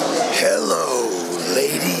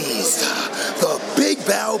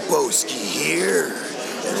Broski here,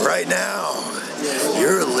 and right now,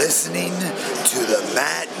 you're listening to the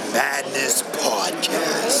Matt Madness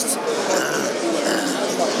Podcast.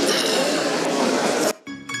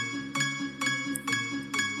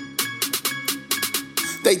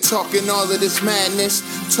 They talking all of this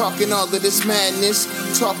madness, talking all of this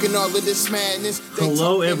madness, talking all of this madness.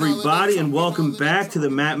 Hello, everybody, and welcome back to the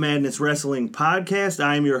Matt Madness Wrestling Podcast.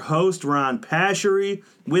 I am your host, Ron Pashery.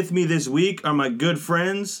 With me this week are my good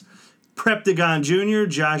friends, Preptagon Jr.,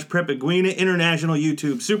 Josh Prepaguina, international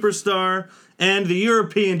YouTube superstar, and the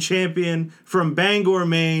European champion from Bangor,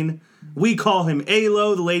 Maine. We call him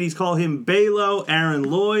Alo. The ladies call him Balo, Aaron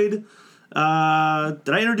Lloyd. Did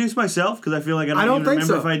I introduce myself? Because I feel like I don't even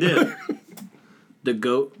remember if I did. The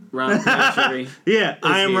GOAT, Ron Pashery. Yeah,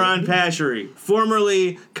 I am Ron Pashery,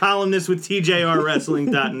 formerly columnist with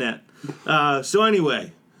TJRWrestling.net. So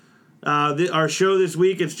anyway, our show this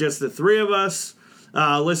week, it's just the three of us.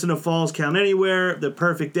 Listen to Falls Count Anywhere, The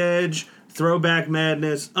Perfect Edge, Throwback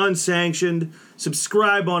Madness, Unsanctioned.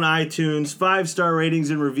 Subscribe on iTunes, 5-star ratings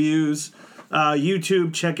and reviews.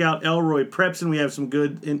 YouTube, check out Elroy Preps, and we have some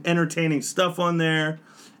good and entertaining stuff on there.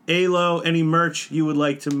 Alo, any merch you would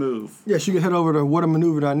like to move? Yes, you can head over to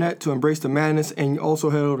whatamaneuver.net to embrace the madness, and you also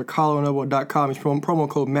head over to collarandelbow.com. Use promo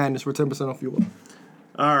code MADNESS for 10% off your order.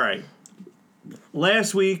 All right.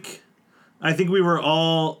 Last week, I think we were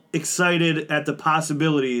all excited at the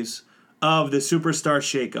possibilities of the Superstar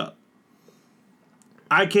shakeup.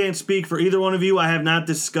 I can't speak for either one of you. I have not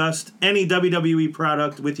discussed any WWE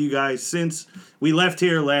product with you guys since we left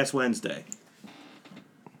here last Wednesday.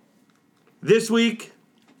 This week,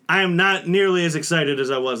 I am not nearly as excited as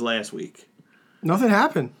I was last week. Nothing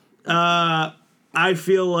happened. I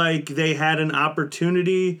feel like they had an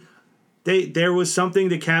opportunity. There was something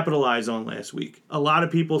to capitalize on last week. A lot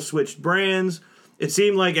of people switched brands. It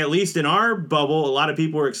seemed like, at least in our bubble, a lot of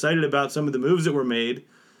people were excited about some of the moves that were made.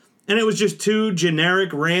 And it was just two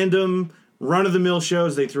generic, random, run-of-the-mill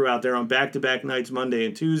shows they threw out there on back-to-back nights, Monday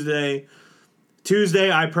and Tuesday.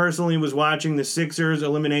 Tuesday, I personally was watching the Sixers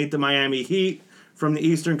eliminate the Miami Heat from the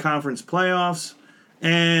Eastern Conference playoffs.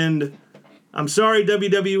 And I'm sorry,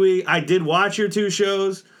 WWE, I did watch your two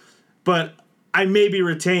shows, but I maybe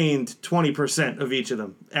retained 20% of each of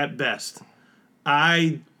them at best.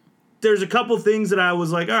 There's a couple things that I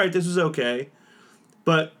was like, all right, this was okay.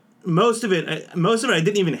 But most of it I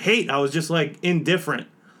didn't even hate. I was just like indifferent,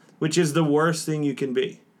 which is the worst thing you can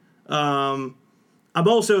be. I'm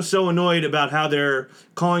also so annoyed about how they're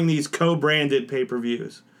calling these co-branded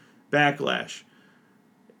pay-per-views. Backlash.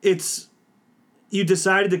 You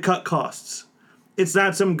decided to cut costs. It's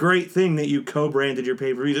not some great thing that you co-branded your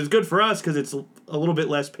pay-per-views. It's good for us because it's a little bit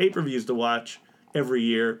less pay-per-views to watch every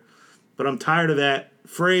year. But I'm tired of that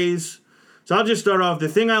phrase. So I'll just start off. The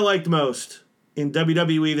thing I liked most in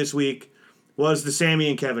WWE this week was the Sammy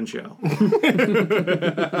and Kevin show.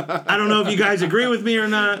 I don't know if you guys agree with me or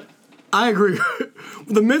not. I agree.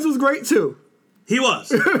 The Miz was great, too. He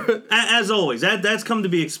was. As always. That's come to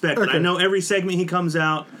be expected. Okay. I know every segment he comes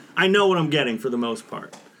out, I know what I'm getting for the most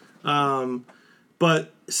part.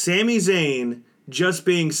 But Sami Zayn just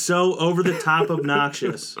being so over-the-top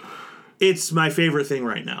obnoxious, it's my favorite thing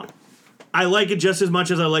right now. I like it just as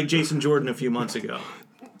much as I liked Jason Jordan a few months ago.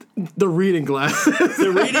 The reading glasses.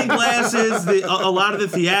 The reading glasses, a lot of the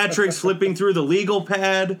theatrics, flipping through the legal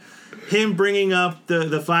pad, him bringing up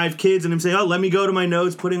the 5 kids and him saying, oh, let me go to my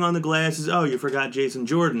notes, putting on the glasses. Oh, you forgot Jason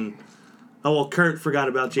Jordan. Oh, well, Kurt forgot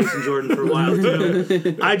about Jason Jordan for a while,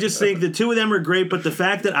 too. I just think the two of them are great, but the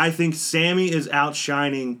fact that I think Sammy is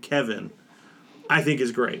outshining Kevin, I think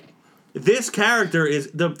is great. This character is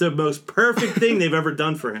the most perfect thing they've ever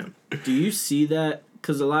done for him. Do you see that?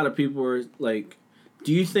 Because a lot of people are like,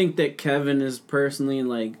 do you think that Kevin is personally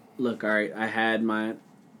like, look, all right, I had my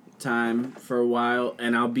time for a while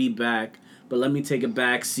and I'll be back, but let me take a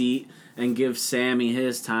back seat and give Sammy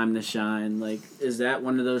his time to shine? Like, is that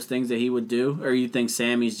one of those things that he would do? Or you think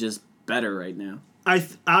Sammy's just better right now?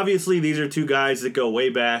 Obviously, these are two guys that go way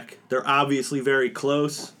back. They're obviously very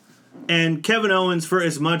close. And Kevin Owens, for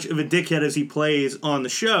as much of a dickhead as he plays on the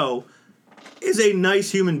show, is a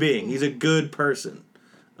nice human being. He's a good person.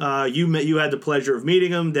 You had the pleasure of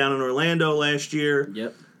meeting him down in Orlando last year.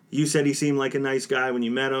 Yep. You said he seemed like a nice guy when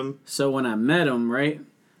you met him. So when I met him, right?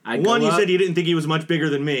 You said you didn't think he was much bigger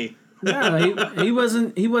than me. No, he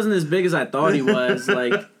wasn't as big as I thought he was.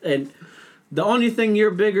 And the only thing you're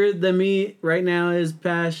bigger than me right now is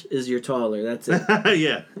Pash, is you're taller. That's it.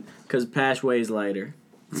 Yeah. Because Pash weighs lighter.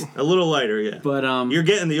 A little lighter, yeah. But you're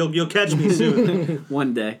getting you'll catch me soon.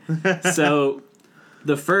 One day. So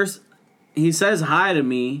the first he says hi to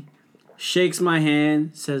me, shakes my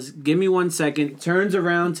hand, says, "Give me 1 second," turns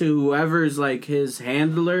around to whoever's like his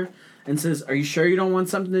handler and says, "Are you sure you don't want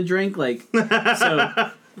something to drink?" Like,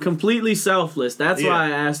 so completely selfless. That's why I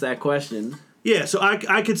asked that question. Yeah, so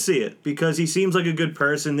I could see it because he seems like a good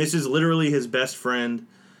person. This is literally his best friend.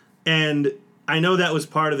 And I know that was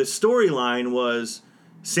part of the storyline was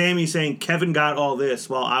Sammy saying, Kevin got all this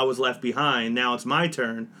while I was left behind. Now it's my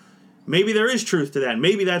turn. Maybe there is truth to that.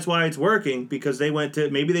 Maybe that's why it's working because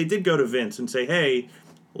maybe they did go to Vince and say, hey,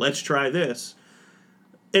 let's try this.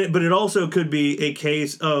 But it also could be a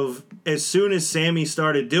case of as soon as Sammy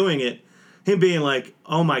started doing it, him being like,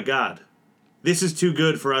 oh my God, this is too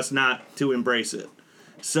good for us not to embrace it.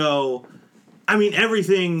 So, I mean,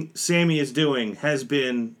 everything Sammy is doing has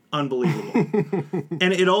been unbelievable.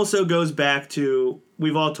 And it also goes back to,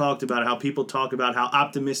 we've all talked about how people talk about how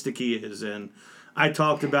optimistic he is. And I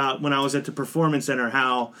talked about when I was at the Performance Center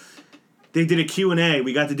how they did a Q&A.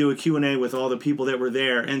 We got to do a Q&A with all the people that were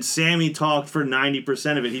there. And Sammy talked for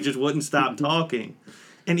 90% of it. He just wouldn't stop talking.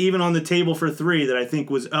 And even on the table for three that I think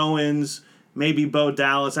was Owens, maybe Bo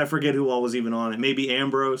Dallas, I forget who all was even on it, maybe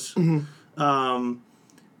Ambrose.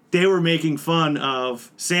 They were making fun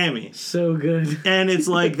of Sammy. So good. And it's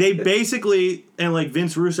like they basically, and like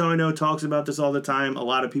Vince Russo I know talks about this all the time. A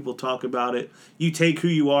lot of people talk about it. You take who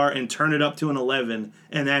you are and turn it up to an 11,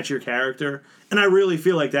 and that's your character. And I really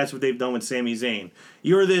feel like that's what they've done with Sami Zayn.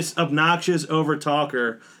 You're this obnoxious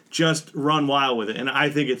over-talker, just run wild with it. And I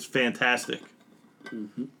think it's fantastic.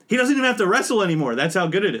 Mm-hmm. He doesn't even have to wrestle anymore. That's how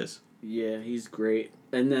good it is. Yeah, he's great.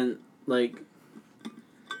 And then, like,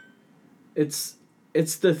 it's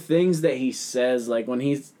the things that he says, like when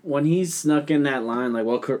he's snuck in that line, like,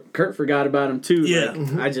 well, Kurt forgot about him too. Yeah.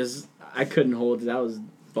 Like, I couldn't hold it. I was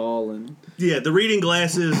balling. Yeah, the reading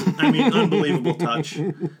glasses, I mean, unbelievable touch.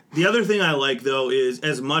 The other thing I like, though, is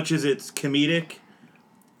as much as it's comedic,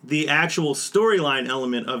 the actual storyline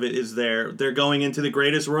element of it is there. They're going into the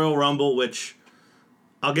Greatest Royal Rumble, which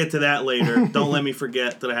I'll get to that later. Don't let me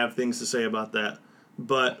forget that I have things to say about that.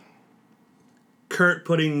 But Kurt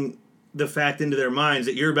putting the fact into their minds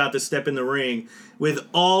that you're about to step in the ring with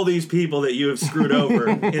all these people that you have screwed over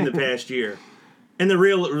in the past year. And the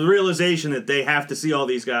realization that they have to see all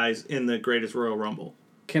these guys in the Greatest Royal Rumble.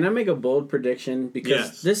 Can I make a bold prediction?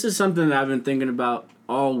 Because This is something that I've been thinking about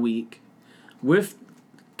all week. With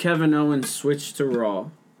Kevin Owens switched to Raw,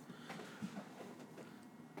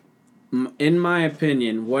 in my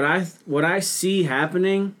opinion, what I see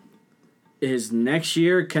happening is next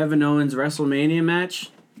year Kevin Owens WrestleMania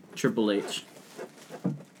match, Triple H.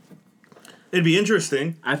 It'd be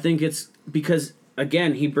interesting. I think it's because,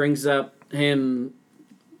 again, he brings up him,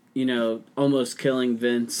 almost killing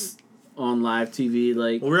Vince on live TV.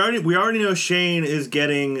 Like, well, we already know Shane is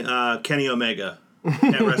getting Kenny Omega at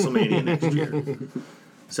WrestleMania next year.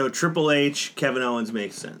 So Triple H, Kevin Owens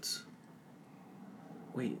makes sense.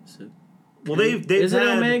 Wait, so well, they've is had, it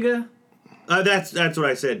Omega? That's what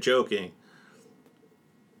I said, joking.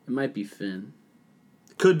 It might be Finn.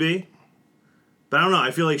 Could be. But I don't know.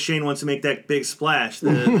 I feel like Shane wants to make that big splash.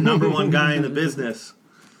 The number one guy in the business.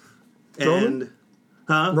 Roman?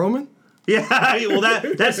 Roman? Yeah, well,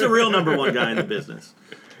 that's the real number one guy in the business.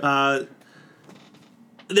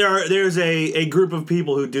 There's a group of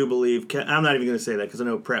people who do believe... I'm not even going to say that because I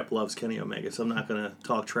know Prep loves Kenny Omega, so I'm not going to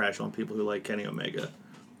talk trash on people who like Kenny Omega.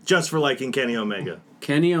 Just for liking Kenny Omega.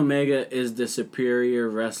 Kenny Omega is the superior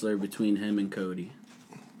wrestler between him and Cody.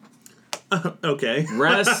 Okay.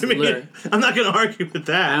 Wrestler. I mean, I'm not going to argue with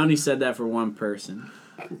that. I only said that for one person.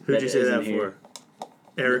 Who'd you say that for?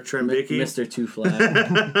 Eric Trembicki? Mr. Too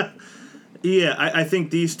Flat. Yeah, I think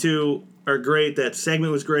these two are great. That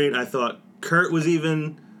segment was great. I thought Kurt was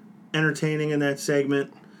even entertaining in that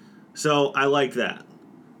segment. So I liked that.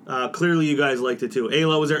 Clearly you guys liked it too.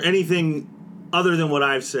 Ayla, was there anything other than what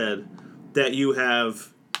I've said that you have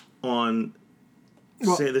on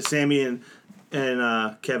the Sammy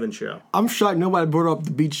and Kevin show? I'm shocked nobody brought up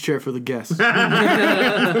the beach chair for the guests.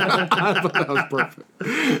 I thought that was perfect.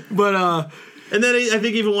 But and then I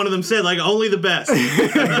think even one of them said, like, only the best.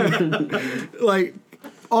 Like,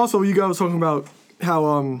 also you guys were talking about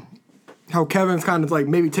how Kevin's kind of like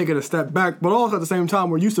maybe taking a step back, but also at the same time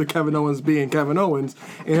we're used to Kevin Owens being Kevin Owens,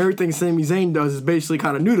 and everything Sami Zayn does is basically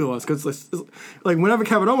kind of new to us because it's like whenever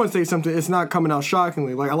Kevin Owens says something, it's not coming out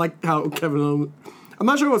shockingly. Like I like how Kevin Owens. I'm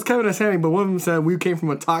not sure it was Kevin or Sammy, but one of them said we came from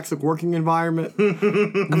a toxic working environment. I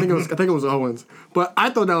think it was Owens, but I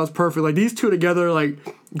thought that was perfect. Like these two together, like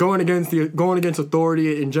going against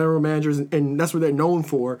authority and general managers, and that's what they're known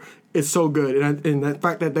for. Is so good, and the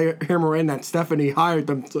fact that him and that Stephanie hired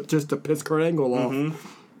them just to piss Kurt Angle off.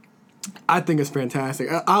 I think it's fantastic.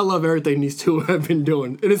 I love everything these two have been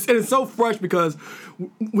doing. It's so fresh because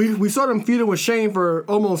we saw them feuding with Shane for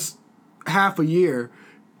almost half a year,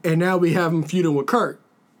 and now we have them feuding with Kurt.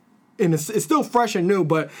 And it's still fresh and new,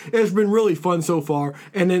 but it's been really fun so far.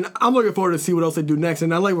 And then I'm looking forward to see what else they do next.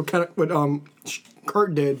 And I like what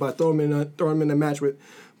Kurt did by throwing him in a match with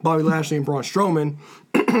Bobby Lashley and Braun Strowman,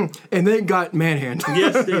 and they got manhandled.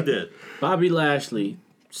 Yes, they did. Bobby Lashley,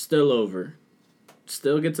 still over.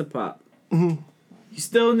 Still gets a pop. Mm-hmm. He's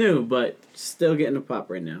still new, but still getting a pop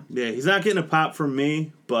right now. Yeah, he's not getting a pop from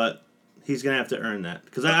me, but he's going to have to earn that.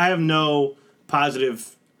 Because I have no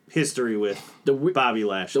positive history with Bobby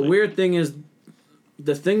Lashley. The weird thing is,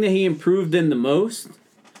 the thing that he improved in the most,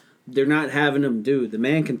 they're not having him do. The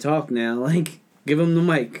man can talk now. Like, give him the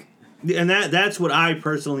mic. And that's what I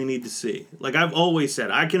personally need to see. Like I've always said,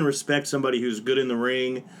 I can respect somebody who's good in the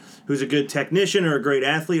ring, who's a good technician or a great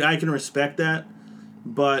athlete. I can respect that.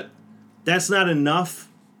 But that's not enough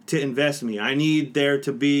to invest me. I need there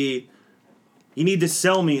to be... You need to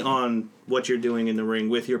sell me on what you're doing in the ring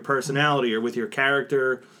with your personality or with your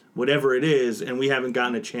character, whatever it is, and we haven't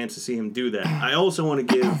gotten a chance to see him do that. I also want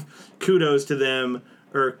to give kudos to them,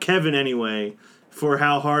 or Kevin anyway, for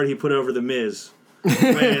how hard he put over The Miz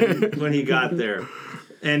when he got there.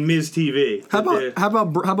 And Miz TV. How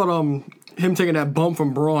about him taking that bump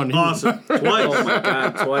from Braun? Awesome. Twice. Oh my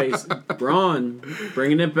God, twice. Braun,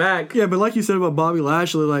 bringing it back. Yeah, but like you said about Bobby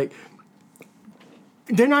Lashley, like,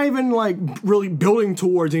 they're not even, like, really building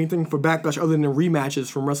towards anything for Backlash other than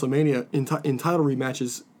rematches from WrestleMania, in title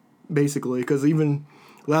rematches, basically. Because even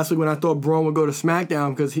last week when I thought Braun would go to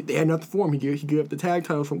SmackDown because they had nothing for him, he gave up the tag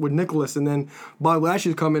titles with Nicholas, and then Bobby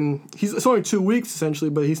Lashley's coming. It's only 2 weeks, essentially,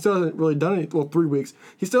 but he still hasn't really done anything. Well, 3 weeks.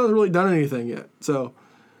 He still hasn't really done anything yet, so...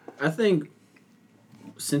 I think,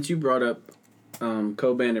 since you brought up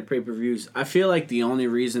co-banded pay-per-views, I feel like the only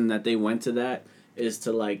reason that they went to that is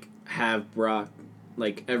to, like, have Brock,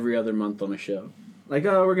 like, every other month on a show. Like,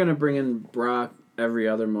 oh, we're going to bring in Brock every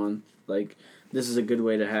other month. Like, this is a good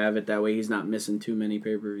way to have it. That way he's not missing too many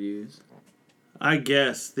pay-per-views. I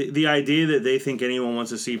guess. The idea that they think anyone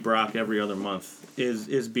wants to see Brock every other month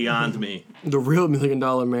is beyond me. The real $1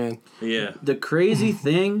 million man. Yeah. The crazy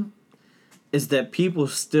thing is that people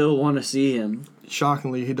still want to see him.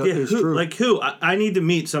 Shockingly, he does. Yeah, It's who, true. like who? I need to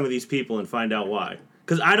meet some of these people and find out why.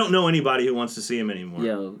 Because I don't know anybody who wants to see him anymore.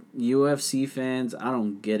 Yo, UFC fans, I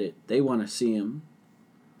don't get it. They want to see him.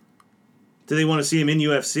 Do they want to see him in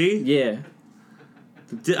UFC? Yeah.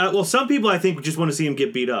 Well, some people I think just want to see him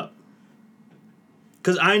get beat up.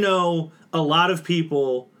 Because I know a lot of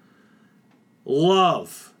people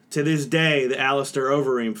love, to this day, the Alistair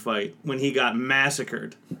Overeem fight when he got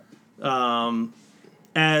massacred.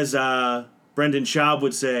 As Brendan Schaub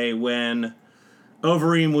would say, when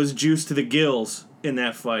Overeem was juiced to the gills in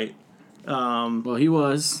that fight. Well, he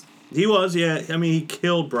was. He was, yeah. I mean, he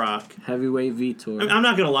killed Brock. Heavyweight Vitor. I'm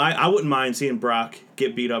not going to lie. I wouldn't mind seeing Brock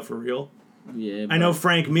get beat up for real. Yeah. I know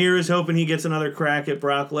Frank Mir is hoping he gets another crack at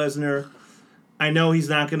Brock Lesnar. I know he's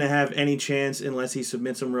not going to have any chance unless he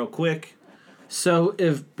submits him real quick. So,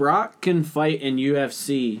 if Brock can fight in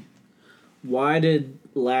UFC, why did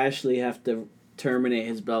Lashley have to terminate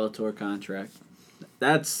his Bellator contract?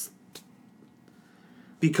 That's...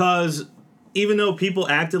 Because even though people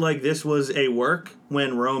acted like this was a work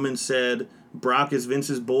when Roman said Brock is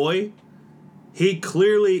Vince's boy, he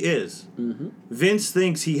clearly is. Mm-hmm. Vince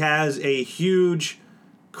thinks he has a huge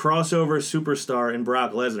crossover superstar in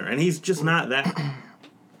Brock Lesnar, and he's just not that.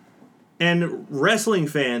 And wrestling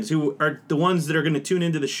fans, who are the ones that are going to tune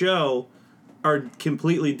into the show, are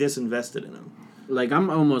completely disinvested in him. Like, I'm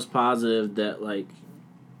almost positive that, like,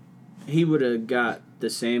 he would have got the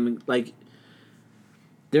same... Like,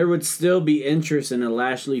 there would still be interest in a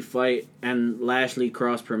Lashley fight and Lashley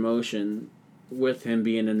cross-promotion with him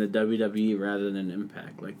being in the WWE rather than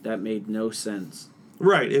Impact. Like, that made no sense.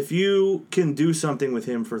 Right. If you can do something with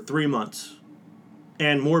him for 3 months,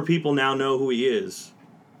 and more people now know who he is,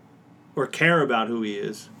 or care about who he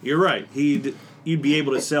is, you're right. You'd be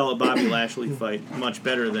able to sell a Bobby Lashley fight much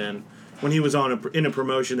better than when he was in a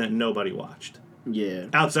promotion that nobody watched. Yeah.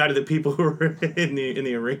 Outside of the people who were in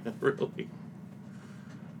the arena, really.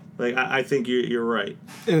 Like, I think you're right.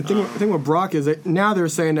 And the thing with Brock is that now they're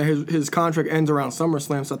saying that his contract ends around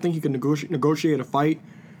SummerSlam, so I think he can negotiate a fight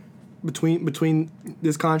between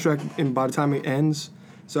this contract and by the time it ends.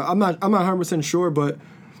 So I'm not 100% sure, but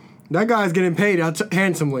that guy's getting paid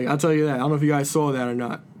handsomely. I'll tell you that. I don't know if you guys saw that or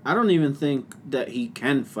not. I don't even think that he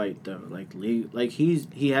can fight though. Like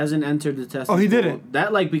he hasn't entered the testing. Oh, he pool. didn't.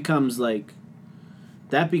 That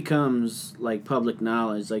becomes public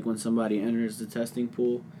knowledge. Like when somebody enters the testing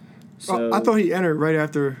pool. So I thought he entered right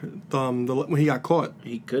after when he got caught.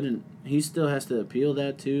 he couldn't. He still has to appeal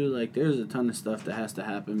that too. Like, there's a ton of stuff that has to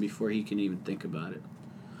happen before he can even think about it.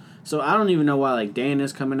 So I don't even know why, like,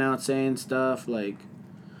 Dana's coming out saying stuff. Like,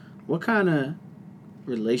 what kind of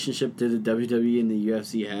relationship did the WWE and the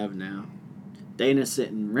UFC have now? Dana's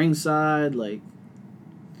sitting ringside, like,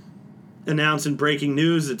 Announcing breaking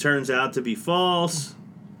news that turns out to be false.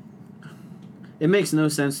 it makes no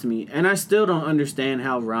sense to me. And I still don't understand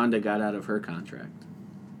how Ronda got out of her contract.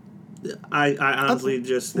 I honestly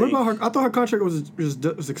just think... What about her? I thought her contract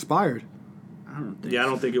was expired. I don't think Yeah, I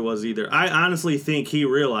don't think it was either. I honestly think he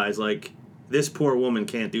realized, like, this poor woman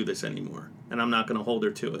can't do this anymore, and I'm not going to hold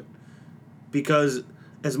her to it. Because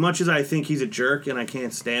as much as I think he's a jerk and I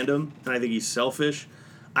can't stand him, and I think he's selfish,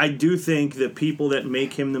 I do think the people that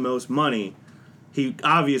make him the most money, he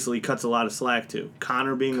obviously cuts a lot of slack to.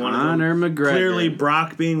 Conor being one of them. Conor McGregor. Clearly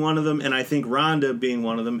Brock being one of them, and I think Ronda being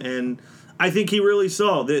one of them. And I think he really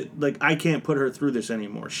saw that, like, I can't put her through this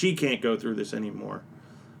anymore. She can't go through this anymore.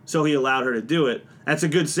 So he allowed her to do it. That's a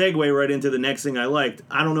good segue right into the next thing I liked.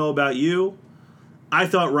 I don't know about you. I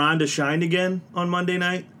thought Ronda shined again on Monday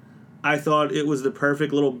night. I thought it was the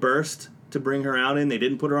perfect little burst to bring her out in. They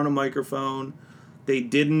didn't put her on a microphone. They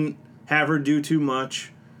didn't have her do too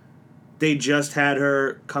much. They just had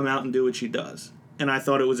her come out and do what she does. And I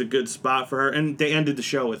thought it was a good spot for her. And they ended the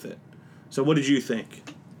show with it. So what did you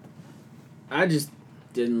think? I just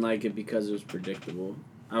didn't like it because it was predictable.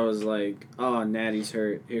 I was like, oh, Natty's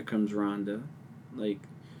hurt. Here comes Ronda. Like,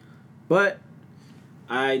 but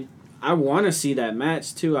I want to see that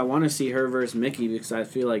match, too. I want to see her versus Mickey because I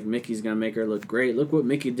feel like Mickey's going to make her look great. Look what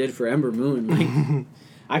Mickey did for Ember Moon. Like,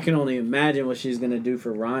 I can only imagine what she's going to do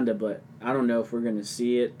for Ronda, but I don't know if we're going to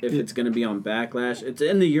see it, if it's going to be on Backlash. It's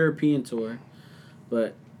in the European tour,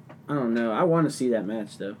 but I don't know. I want to see that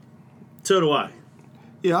match, though. So do I.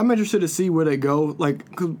 Yeah, I'm interested to see where they go.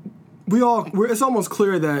 Like, 'cause it's almost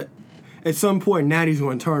clear that at some point Natty's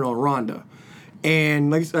going to turn on Ronda.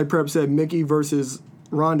 And like I perhaps said, Mickey versus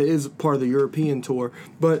Ronda is part of the European tour.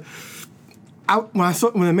 But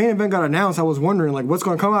when the main event got announced, I was wondering, like, what's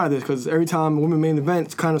going to come out of this? Because every time a women main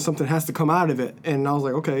event, kind of something has to come out of it. And I was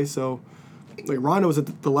like, okay, so like Ronda was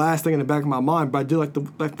the last thing in the back of my mind. But I do like the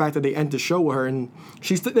fact that they end the show with her, and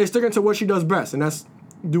they're sticking to what she does best, and that's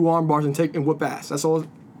do arm bars and whip ass. That's all.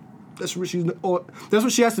 That's what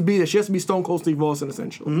she has to be. She has to be Stone Cold Steve Austin,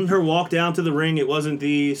 essentially. Mm-hmm. Her walk down to the ring, it wasn't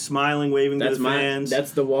the smiling, waving to the fans.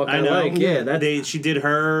 That's the walk I know. like. Yeah, she did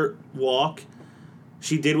her walk.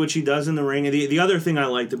 She did what she does in the ring. And the other thing I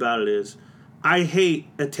liked about it is I hate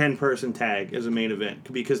a 10-person tag as a main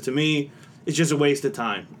event because to me, it's just a waste of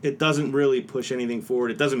time. It doesn't really push anything forward.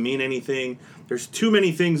 It doesn't mean anything. There's too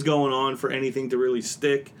many things going on for anything to really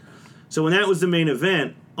stick. So when that was the main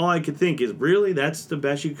event, all I could think is, really, that's the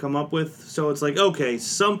best you could come up with? So it's like, okay,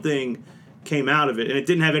 something came out of it, and it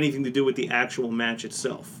didn't have anything to do with the actual match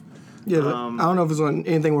itself. Yeah, I don't know if it's on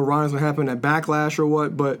anything with Ronda's going to happen at Backlash or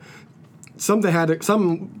what, but something had to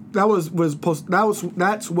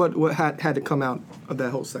that's what had to come out of that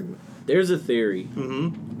whole segment. There's a theory.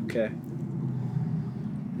 Mm-hmm. Okay.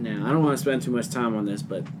 Now, I don't want to spend too much time on this,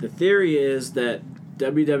 but the theory is that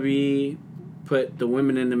WWE put the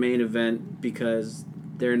women in the main event because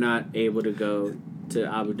they're not able to go to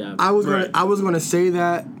Abu Dhabi. I was gonna say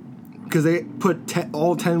that because they put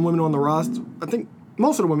all 10 women on the roster. I think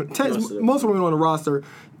most of the women, most of the women on the roster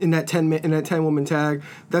in that 10 woman tag.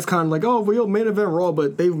 That's kind of like, oh, we'll main event Raw,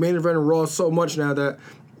 but they've main evented Raw so much now that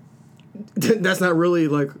that's not really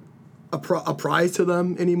like a prize to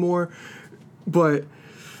them anymore. But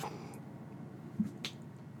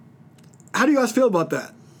how do you guys feel about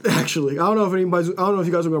that? Actually, I don't know if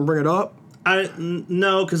you guys are gonna bring it up.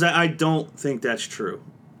 No, because I don't think that's true.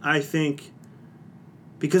 I think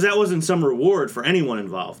because that wasn't some reward for anyone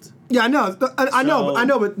involved. Yeah, I know,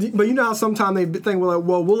 but you know how sometimes they think, well,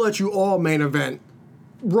 we'll let you all main event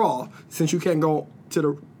Raw since you can't go to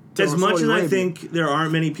the. As much as I think there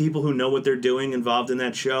aren't many people who know what they're doing involved in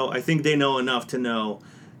that show, I think they know enough to know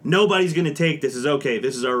nobody's going to take this as, okay,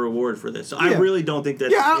 this is our reward for this. So yeah. I really don't think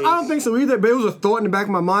that's the case. I don't think so either, but it was a thought in the back of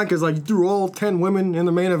my mind because like, you threw all 10 women in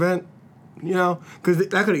the main event. You know, because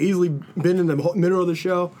that could have easily been in the middle of the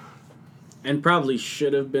show, and probably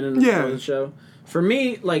should have been in the middle of the show. For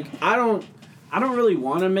me, like I don't really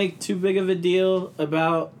want to make too big of a deal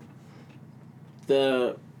about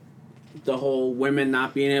the whole women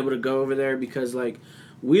not being able to go over there because like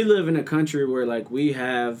we live in a country where like we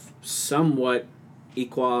have somewhat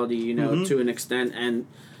equality, you know, mm-hmm. to an extent, and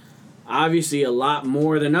obviously a lot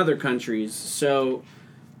more than other countries. So.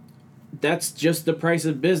 That's just the price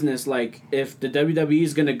of business. Like, if the WWE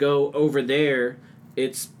is going to go over there,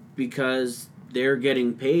 it's because they're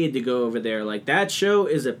getting paid to go over there. Like, that show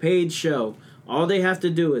is a paid show. All they have to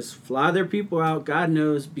do is fly their people out, God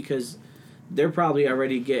knows, because they're probably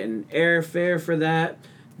already getting airfare for that.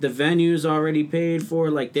 The venue's already paid for.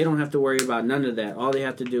 Like, they don't have to worry about none of that. All they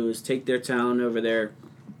have to do is take their talent over there,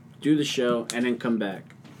 do the show, and then come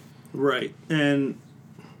back. Right. And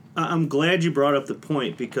I'm glad you brought up the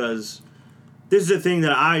point, because this is a thing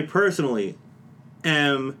that I personally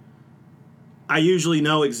am... I usually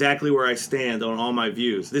know exactly where I stand on all my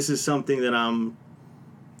views. This is something that I don't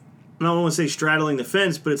want to say straddling the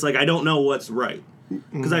fence, but it's like I don't know what's right.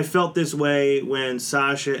 Because I felt this way when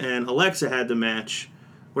Sasha and Alexa had the match.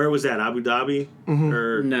 Where was that? Abu Dhabi?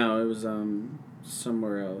 Or No, it was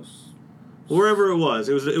somewhere else. wherever it was.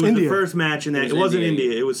 It was the first match in that. It wasn't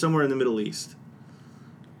India. It was somewhere in the Middle East.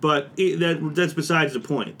 But that's besides the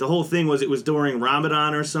point. The whole thing was it was during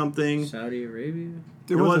Ramadan or something. Saudi Arabia?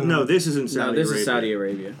 No, this isn't Saudi Arabia. No, this is Saudi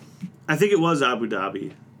Arabia. I think it was Abu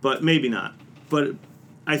Dhabi, but maybe not. But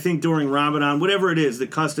I think during Ramadan, whatever it is, the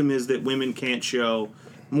custom is that women can't show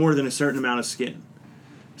more than a certain amount of skin.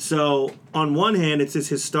 So, on one hand, it's this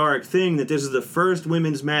historic thing that this is the first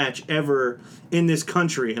women's match ever in this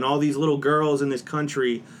country, and all these little girls in this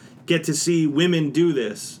country get to see women do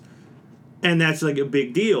this. And that's like a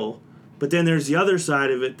big deal. But then there's the other side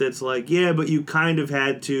of it that's like, yeah, but you kind of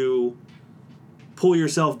had to pull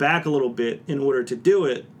yourself back a little bit in order to do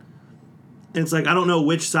it. And it's like, I don't know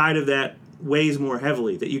which side of that weighs more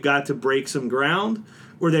heavily, that you got to break some ground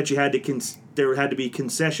or that you had to there had to be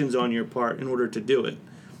concessions on your part in order to do it.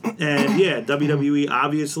 And yeah, WWE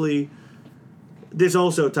obviously, this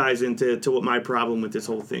also ties into what my problem with this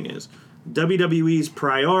whole thing is. WWE's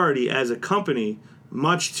priority as a company,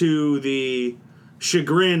 much to the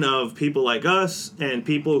chagrin of people like us and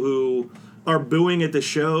people who are booing at the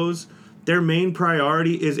shows, their main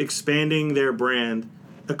priority is expanding their brand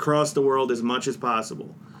across the world as much as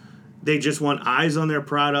possible. They just want eyes on their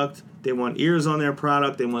product. They want ears on their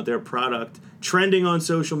product. They want their product trending on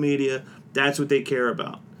social media. That's what they care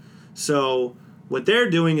about. So what they're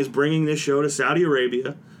doing is bringing this show to Saudi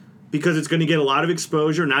Arabia because it's going to get a lot of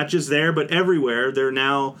exposure, not just there, but everywhere. They're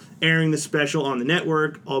now airing the special on the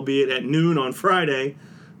network, albeit at noon on Friday.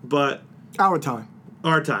 But Our time,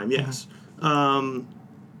 yes. But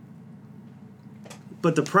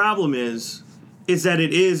the problem is that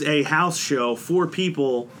it is a house show for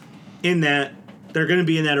people in that they're going to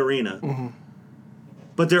be in that arena.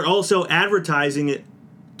 But they're also advertising it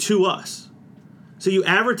to us. So you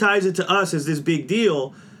advertise it to us as this big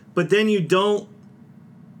deal, but then you don't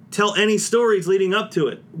tell any stories leading up to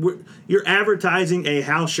it. You're advertising a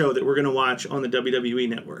house show that we're going to watch on the WWE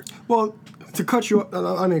network. well, to cut you off,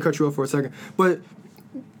 I didn't cut you off for a second, but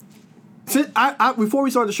before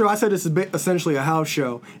we started the show, I said this is essentially a house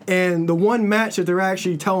show, and the one match that they're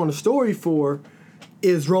actually telling a story for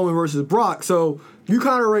is Roman versus Brock. So you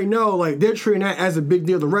kind of already know, like, they're treating that as a big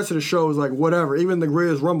deal. The rest of the show is like whatever. Even the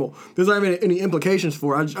Greatest Rumble, there's not even any implications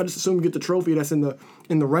for it. I just assume you get the trophy that's in the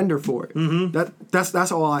render for it.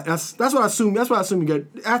 That's all. That's what I assume. That's what I assume you get.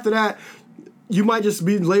 After that, you might just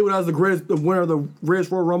be labeled as the winner of the greatest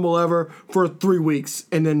Royal Rumble ever for 3 weeks,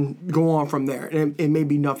 and then go on from there. And it may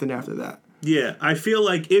be nothing after that. Yeah, I feel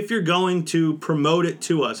like if you're going to promote it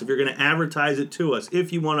to us, if you're going to advertise it to us,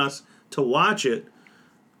 if you want us to watch it,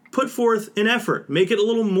 put forth an effort. Make it a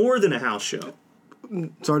little more than a house show.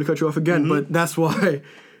 Sorry to cut you off again, but that's why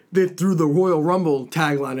they threw the Royal Rumble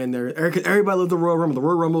tagline in there. Everybody loves the Royal Rumble. The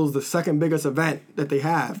Royal Rumble is the second biggest event that they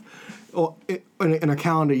have in a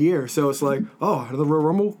calendar year. So it's like, oh, the Royal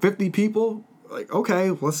Rumble, 50 people. Like, okay,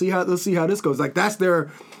 let's see how this goes. Like, that's their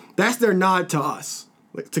nod to us.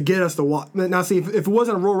 Like, to get us to watch. Now, see, if it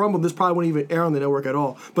wasn't a Royal Rumble, this probably wouldn't even air on the network at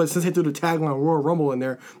all. But since they threw the tagline Royal Rumble in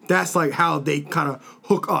there, that's like how they kind of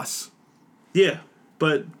hook us. Yeah,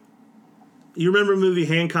 but you remember the movie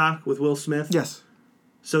Hancock with Will Smith? Yes.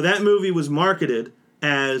 So that movie was marketed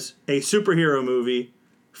as a superhero movie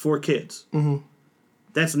for kids.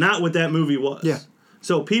 That's not what that movie was. Yeah.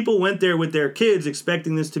 So people went there with their kids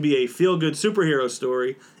expecting this to be a feel-good superhero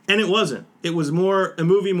story, and it wasn't. It was a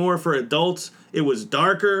movie more for adults. It was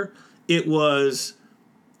darker. It was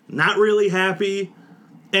not really happy.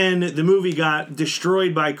 And the movie got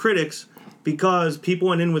destroyed by critics because people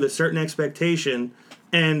went in with a certain expectation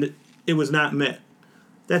and it was not met.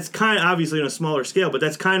 That's kind of obviously on a smaller scale, but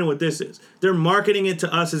that's kind of what this is. They're marketing it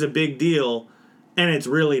to us as a big deal, and it's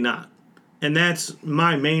really not. And that's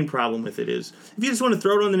my main problem with it is, if you just want to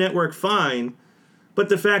throw it on the network, fine. But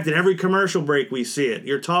the fact that every commercial break we see it,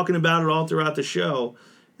 you're talking about it all throughout the show,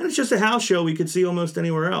 and it's just a house show we could see almost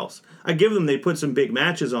anywhere else. I give them they put some big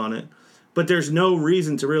matches on it, but there's no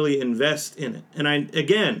reason to really invest in it. And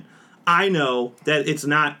I know that it's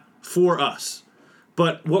not for us,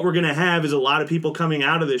 but what we're going to have is a lot of people coming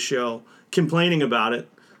out of this show complaining about it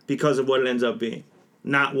because of what it ends up being,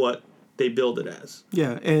 not what they build it as.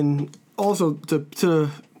 Yeah, and also to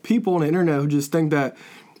people on the internet who just think that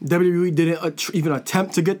WWE didn't even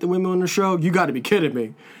attempt to get the women on the show, you got to be kidding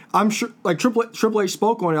me. I'm sure, like Triple H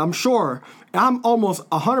spoke on it. I'm sure, and I'm almost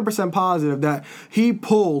 100% positive that he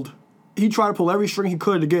tried to pull every string he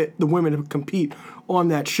could to get the women to compete on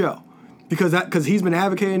that show, because he's been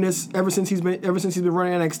advocating this ever since he's been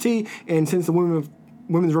running NXT, and since the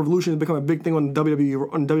women's revolution has become a big thing on the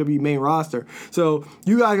WWE main roster. So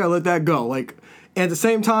you guys gotta let that go. Like, and at the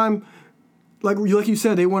same time, like you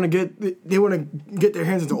said, they want to get their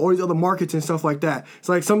hands into all these other markets and stuff like that. It's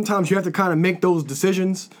like sometimes you have to kind of make those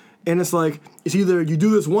decisions, and it's like it's either you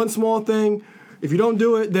do this one small thing. If you don't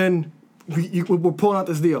do it, then we're pulling out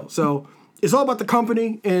this deal. So it's all about the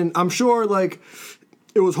company, and I'm sure like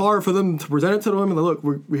it was hard for them to present it to the women. Like,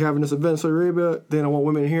 look, we're having this event in Saudi Arabia. They don't want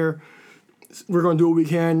women here. We're going to do what we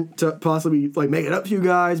can to possibly like make it up to you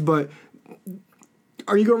guys, but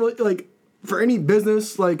are you going to really like for any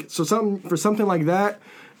business like something like that?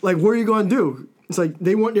 Like, what are you going to do? It's like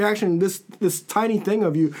they want your action. This tiny thing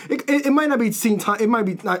of you. It might not be seen. It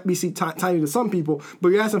might not be seen tiny to some people, but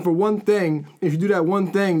you're asking for one thing. If you do that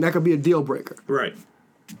one thing, that could be a deal breaker. Right.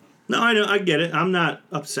 No, I know. I get it. I'm not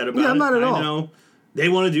upset about it. Yeah, I'm not at all. I know they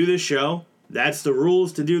want to do this show. That's the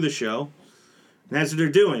rules to do the show. And that's what they're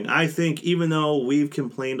doing. I think even though we've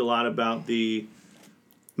complained a lot about the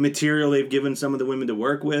material they've given some of the women to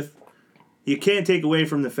work with, you can't take away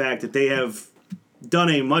from the fact that they have done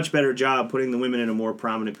a much better job putting the women in a more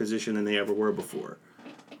prominent position than they ever were before.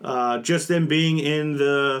 Just them being in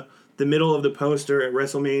the middle of the poster at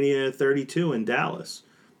WrestleMania 32 in Dallas.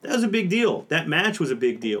 That was a big deal. That match was a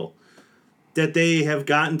big deal. That they have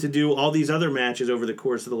gotten to do all these other matches over the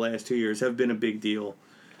course of the last 2 years have been a big deal.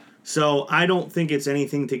 So I don't think it's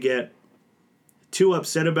anything to get too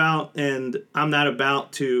upset about, and I'm not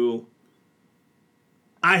about to...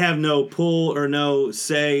 I have no pull or no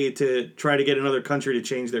say to try to get another country to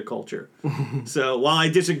change their culture. So while I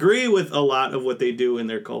disagree with a lot of what they do in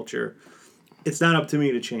their culture, it's not up to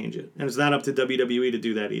me to change it. And it's not up to WWE to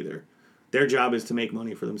do that either. Their job is to make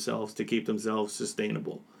money for themselves, to keep themselves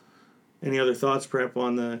sustainable. Any other thoughts, Prep,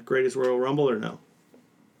 on the Greatest Royal Rumble or no?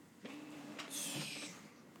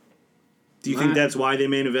 Do you think that's why they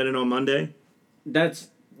main evented on Monday?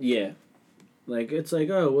 Yeah. Like, it's like,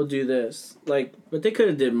 oh, we'll do this. Like, but they could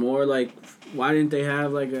have did more. Like, why didn't they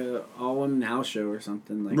have, like, a all-women house show or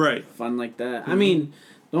something? Like, right. Fun like that. Mm-hmm. I mean,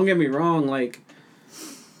 don't get me wrong. Like,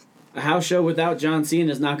 a house show without John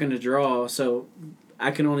Cena is not going to draw. So,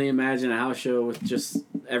 I can only imagine a house show with just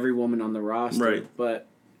every woman on the roster. Right. But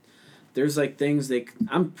there's, like, things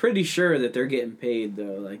I'm pretty sure that they're getting paid,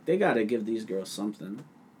 though. Like, they got to give these girls something.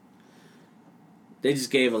 They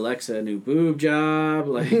just gave Alexa a new boob job.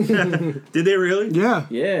 Like, did they really? Yeah.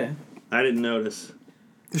 Yeah. I didn't notice.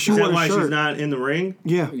 Is that why she's not in the ring?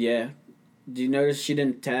 Yeah. Yeah. Do you notice she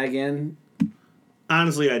didn't tag in?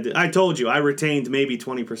 Honestly, I did. I told you I retained maybe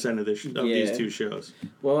 20% of these two shows.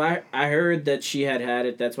 Well, I heard that she had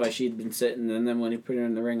it. That's why she'd been sitting. And then when he put her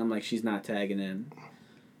in the ring, I'm like, she's not tagging in.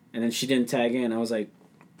 And then she didn't tag in. I was like,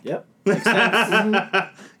 yep. Makes sense.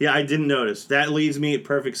 Yeah, I didn't notice. That leads me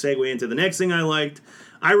perfect segue into the next thing I liked.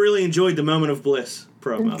 I really enjoyed the Moment of Bliss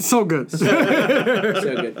promo. So good. So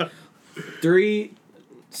good.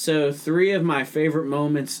 Three of my favorite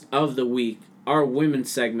moments of the week are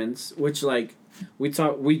women's segments, which like we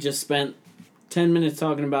just spent 10 minutes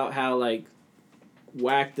talking about how like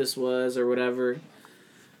whack this was or whatever.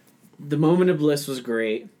 The Moment of Bliss was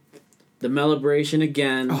great. The Melibration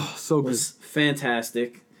again was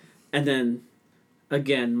fantastic. And then,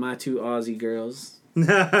 again, my two Aussie girls.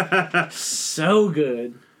 So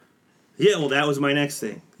good. Yeah, well, that was my next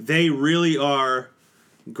thing. They really are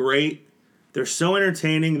great. They're so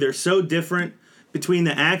entertaining. They're so different between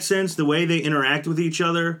the accents, the way they interact with each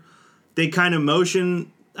other. They kind of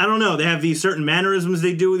motion. I don't know. They have these certain mannerisms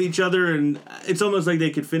they do with each other, and it's almost like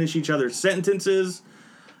they could finish each other's sentences.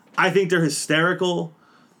 I think they're hysterical.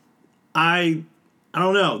 I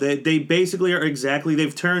don't know. They basically are exactly...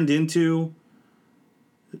 They've turned into...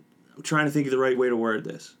 I'm trying to think of the right way to word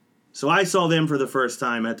this. So I saw them for the first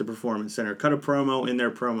time at the Performance Center, cut a promo in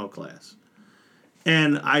their promo class.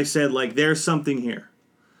 And I said, like, there's something here.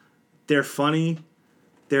 They're funny.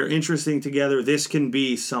 They're interesting together. This can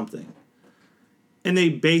be something. And they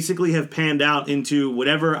basically have panned out into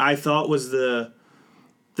whatever I thought was the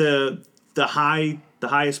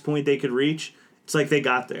highest point they could reach. It's like they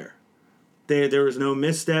got there. There was no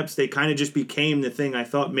missteps. They kind of just became the thing. I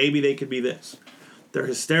thought maybe they could be this. They're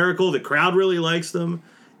hysterical. The crowd really likes them.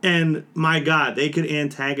 And my God, they could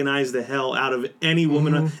antagonize the hell out of any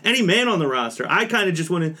woman, any man on the roster. I kind of just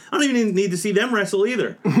want to. I don't even need to see them wrestle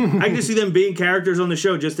either. I can just see them being characters on the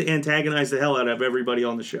show just to antagonize the hell out of everybody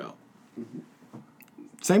on the show.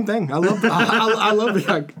 Same thing. I love. I love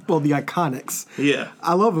the Iconics. Yeah,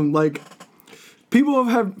 I love them. Like people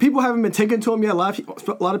haven't been taken to them yet. A lot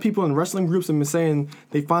of people in wrestling groups have been saying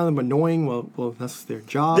they find them annoying. Well, that's their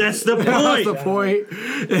job. That's the point. That's the point.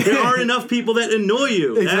 There aren't enough people that annoy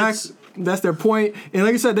you. Exactly. That's their point. And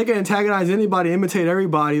like I said, they can antagonize anybody, imitate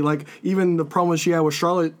everybody. Like even the promo she had with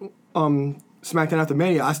Charlotte, SmackDown After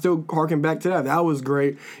Mania, I still harken back to that. That was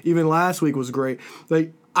great. Even last week was great.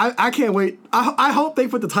 Like I can't wait. I hope they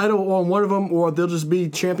put the title on one of them, or they'll just be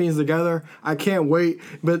champions together. I can't wait.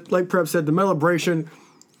 But like Prep said, the celebration,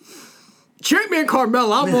 Champion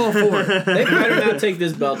Carmella, I'm all for it. They better not take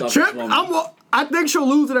this belt off this woman. I think she'll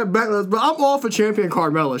lose to that backlash, but I'm all for Champion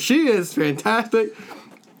Carmella. She is fantastic.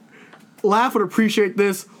 Laugh would appreciate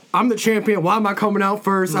this. I'm the champion. Why am I coming out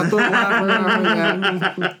first? I thought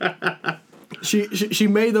Laugh. She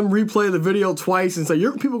made them replay the video twice and say,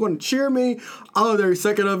 people going to cheer me. I loved every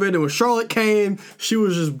second of it. And when Charlotte came, she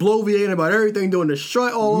was just bloviating about everything, doing the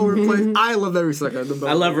strut all over the place. I loved every second of the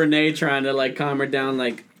belt. I love Renee trying to like calm her down,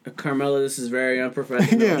 like, Carmella, this is very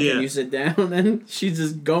unprofessional. Yeah. Can you sit down? And she's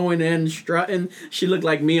just going in, strutting. She looked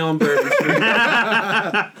like me on Bourbon Street.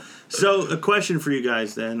 So, a question for you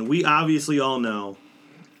guys then. We obviously all know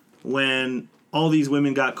when all these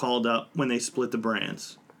women got called up when they split the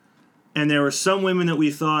brands. And there were some women that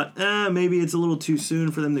we thought, maybe it's a little too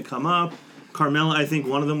soon for them to come up. Carmella, I think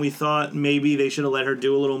one of them we thought maybe they should have let her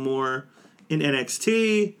do a little more in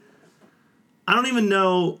NXT. I don't even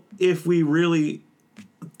know if we really...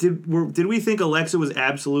 Did we think Alexa was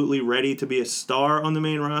absolutely ready to be a star on the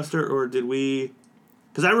main roster, or did we...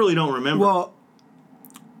 Because I really don't remember. Well,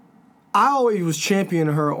 I always was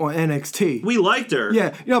championing her on NXT. We liked her.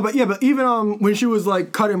 Yeah, but even when she was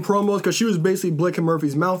like cutting promos, because she was basically Blake and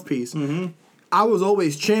Murphy's mouthpiece. Mm-hmm. I was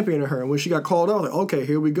always championing her, and when she got called up, like, okay,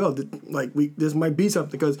 here we go. This might be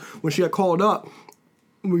something, because when she got called up,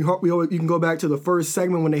 we always, you can go back to the first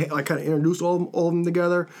segment when they like kind of introduced all of them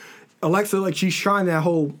together. Alexa, like, she shined that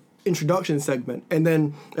whole introduction segment, and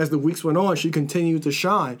then as the weeks went on, she continued to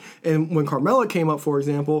shine. And when Carmella came up, for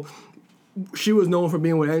example, she was known for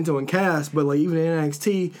being with Enzo and Cass, but like even in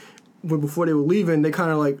NXT, before they were leaving, they kind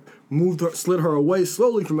of like slid her away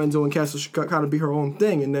slowly from Enzo and Cass, so she could kind of be her own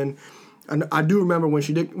thing. And then, I do remember when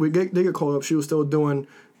she did get called up, she was still doing,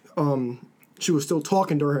 she was still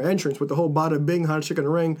talking during her entrance with the whole bada bing, hot chick in the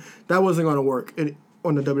ring. That wasn't going to work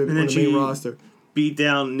on the WWE on the main roster. Beat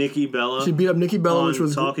down Nikki Bella. She beat up Nikki Bella, which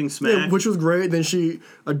was Talking Smack, yeah, which was great. Then she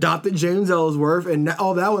adopted James Ellsworth, and that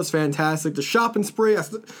was fantastic. The shopping spree,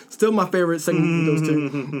 still my favorite segment with those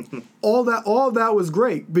two. All that was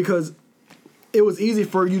great because it was easy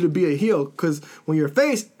for you to be a heel. Because when you're a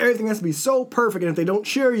face, everything has to be so perfect, and if they don't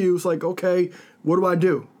cheer you, it's like, okay, what do I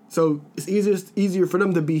do? So it's easier for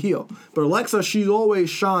them to be heel. But Alexa, she's always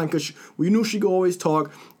shined because we knew she could always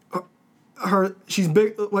talk. She's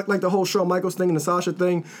big, like the whole Shawn Michaels thing and the Sasha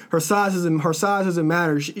thing. Her size doesn't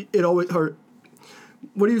matter.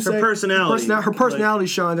 What do you say? Her personality. Her personality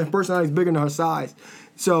shines. Her personality is bigger than her size.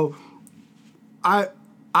 So, I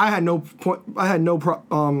had no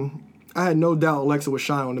doubt Alexa would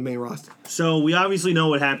shine on the main roster. So we obviously know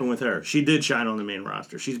what happened with her. She did shine on the main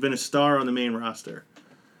roster. She's been a star on the main roster.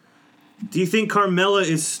 Do you think Carmella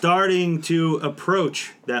is starting to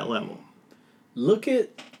approach that level? Look at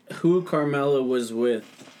who Carmella was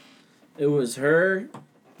with. It was her,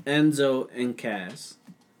 Enzo, and Cass.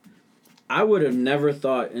 I would have never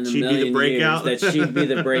thought in a million years that she'd be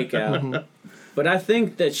the breakout. But I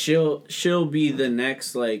think that she'll be the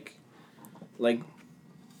next like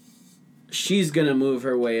she's gonna move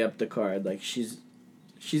her way up the card. Like she's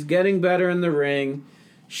getting better in the ring.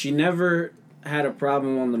 She never had a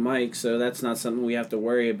problem on the mic, so that's not something we have to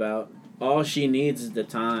worry about. All she needs is the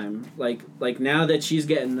time. Like now that she's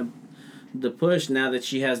getting the push, now that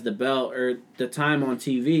she has the belt or the time on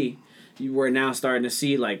TV, we're now starting to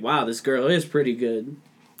see like, wow, this girl is pretty good.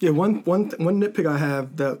 Yeah, one nitpick I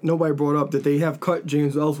have that nobody brought up, that they have cut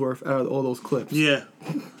James Ellsworth out of all those clips. Yeah.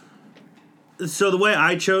 So the way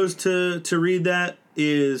I chose to read that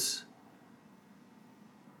is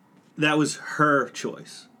that was her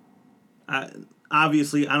choice.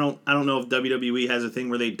 Obviously, I don't know if WWE has a thing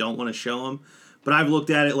where they don't want to show him, but I've looked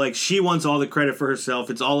at it like she wants all the credit for herself.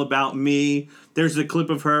 It's all about me. There's a clip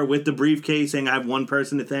of her with the briefcase saying, I have one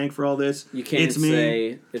person to thank for all this. You can't it's me.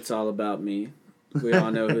 say it's all about me. We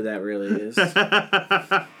all know who that really is.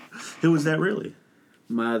 Who was that really?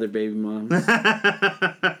 My other baby mom.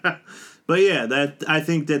 But yeah, I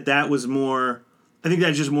think that was more. I think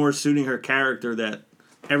that's just more suiting her character. That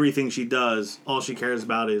everything she does, all she cares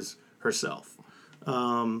about is herself.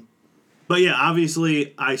 But yeah,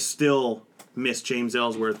 obviously, I still miss James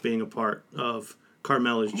Ellsworth being a part of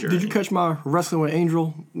Carmella's journey. Did you catch my Wrestling with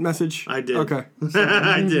Angel message? I did. Okay.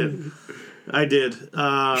 I did.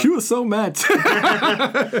 She was so mad.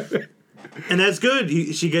 And that's good.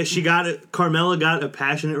 She got it. Carmella got a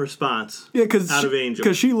passionate response. Yeah, out of Angel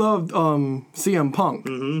because she loved CM Punk.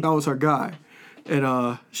 Mm-hmm. That was her guy,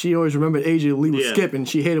 and she always remembered AJ Lee would skip, and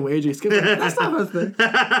she hated when AJ skipped. Like, that's not her thing.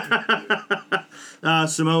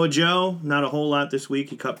 Samoa Joe, not a whole lot this week.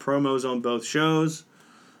 He cut promos on both shows.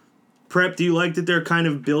 Prep, do you like that they're kind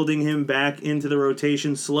of building him back into the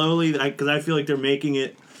rotation slowly? Because I feel like they're making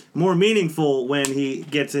it more meaningful when he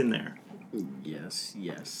gets in there.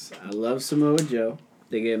 Yes. I love Samoa Joe.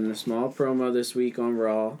 They gave him a small promo this week on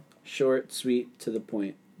Raw. Short, sweet, to the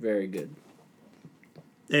point. Very good.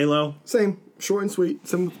 Alo? Same, short and sweet,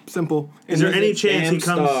 simple. Is there any chance he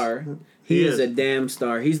comes? Star. He is a damn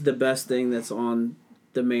star. He's the best thing that's on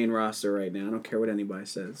the main roster right now. I don't care what anybody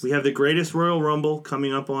says. We have the Greatest Royal Rumble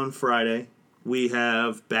coming up on Friday. We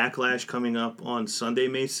have Backlash coming up on Sunday,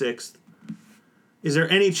 May 6th. Is there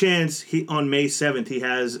any chance on May 7th he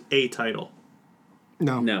has a title?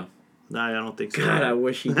 No. I don't think so. God, I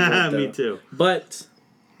wish he did. Though. Me too. But,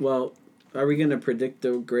 well, are we going to predict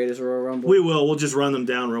the Greatest Royal Rumble? We will. We'll just run them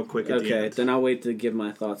down real quick at the Okay, end. then I'll wait to give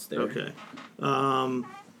my thoughts there. Okay.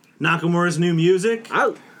 Nakamura's new music.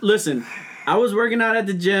 Listen, I was working out at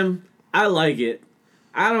the gym. I like it.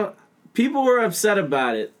 People were upset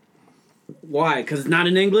about it. Why? Because it's not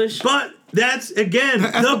in English? But that's, again,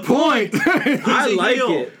 the point. I like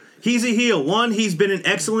it. He's a heel. One, he's been an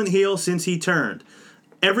excellent heel since he turned.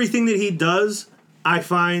 Everything that he does, I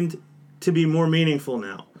find to be more meaningful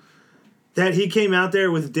now. That he came out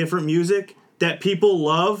there with different music that people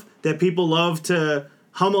love to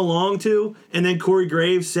hum along to, and then Corey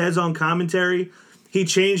Graves says on commentary he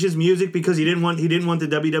changed his music because he didn't want the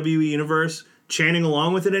WWE Universe chanting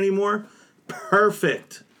along with it anymore.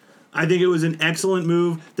 Perfect. I think it was an excellent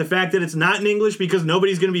move. The fact that it's not in English because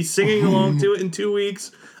nobody's going to be singing along to it in 2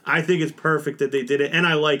 weeks, I think it's perfect that they did it, and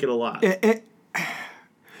I like it a lot.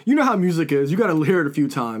 You know how music is. You got to hear it a few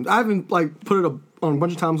times. I haven't put it on a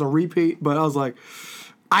bunch of times on repeat, but I was like,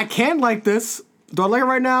 I can like this. Do I like it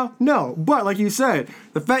right now? No. But like you said,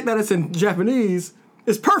 the fact that it's in Japanese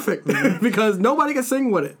is perfect because nobody can sing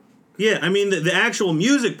with it. Yeah, I mean, the actual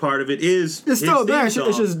music part of it is It's still there. It's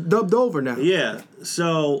song. just dubbed over now. Yeah,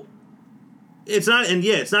 so it's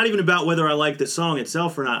not even about whether I like the song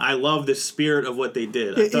itself or not. I love the spirit of what they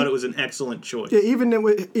did. I thought it was an excellent choice. Yeah, even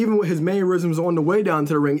with his mannerisms on the way down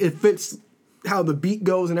to the ring, it fits how the beat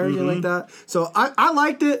goes and everything like that. So I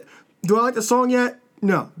liked it. Do I like the song yet?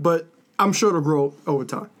 No, but I'm sure it'll grow over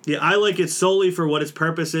time. Yeah, I like it solely for what its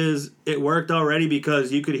purpose is. It worked already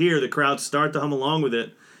because you could hear the crowd start to hum along with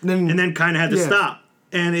it, and then kind of had to stop.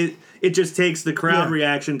 And it just takes the crowd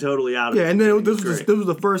reaction totally out of it. Yeah, and then this was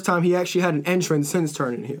the first time he actually had an entrance since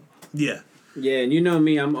turning heel. Yeah. Yeah, and you know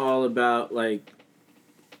me, I'm all about,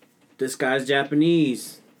 this guy's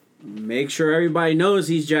Japanese. Make sure everybody knows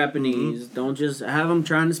he's Japanese. Don't just have him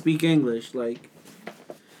trying to speak English.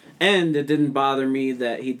 And it didn't bother me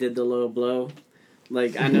that he did the low blow.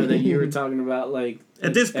 I know that you were talking about,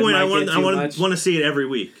 At this point, I want to see it every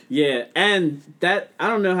week. Yeah, and that, I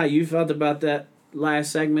don't know how you felt about that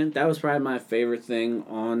last segment. That was probably my favorite thing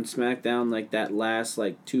on SmackDown, that last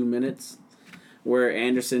 2 minutes where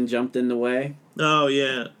Anderson jumped in the way. Oh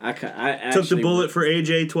yeah, I actually took the bullet for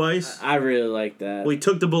AJ twice. I really like that. Well, he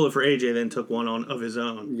took the bullet for AJ, then took one of his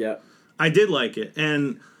own. Yep. I did like it,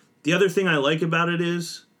 and the other thing I like about it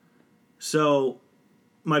is, so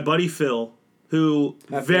my buddy Phil, who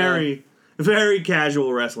very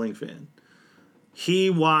casual wrestling fan, he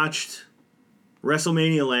watched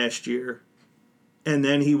WrestleMania last year. And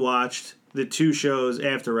then he watched the 2 shows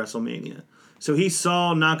after WrestleMania. So he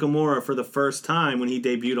saw Nakamura for the first time when he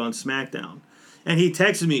debuted on SmackDown. And he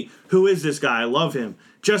texted me, "Who is this guy? I love him."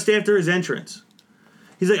 Just after his entrance.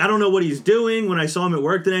 He's like, "I don't know what he's doing." When I saw him at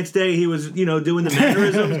work the next day, he was, doing the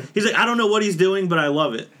mannerisms. He's like, "I don't know what he's doing, but I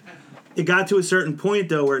love it." It got to a certain point,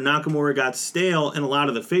 though, where Nakamura got stale, and a lot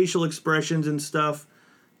of the facial expressions and stuff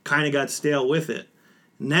kind of got stale with it.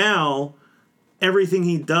 Now, everything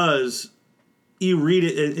he does, you read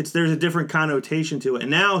it, there's a different connotation to it. And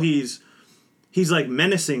now he's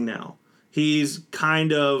menacing now. He's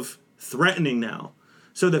kind of threatening now.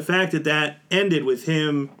 So the fact that ended with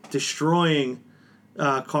him destroying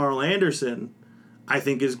Carl Anderson, I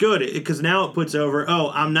think is good. Because now it puts over,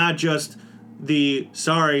 I'm not just the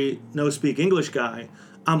no speak English guy.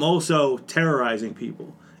 I'm also terrorizing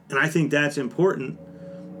people. And I think that's important.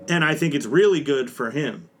 And I think it's really good for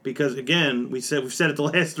him. Because, again, we've said it the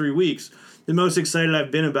last 3 weeks, the most excited I've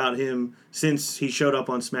been about him since he showed up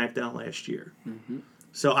on SmackDown last year. Mm-hmm.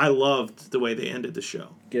 So I loved the way they ended the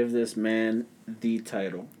show. Give this man the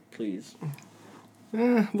title, please.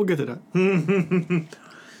 We'll get to that.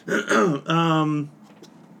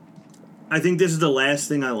 I think this is the last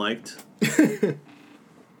thing I liked.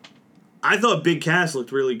 I thought Big Cass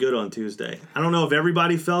looked really good on Tuesday. I don't know if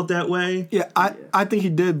everybody felt that way. Yeah, I think he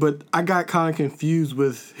did, but I got kind of confused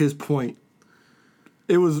with his point.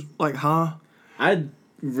 It was like, huh? I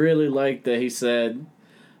really liked that he said,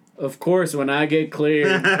 of course, when I get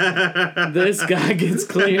cleared, this guy gets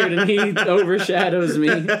cleared and he overshadows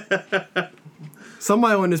me.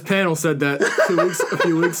 Somebody on this panel said that a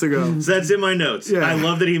few weeks ago. So that's in my notes. Yeah. I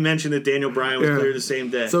love that he mentioned that Daniel Bryan was cleared the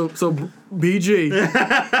same day. So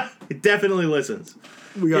BG. He definitely listens.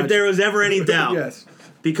 If there was ever any doubt. Yes.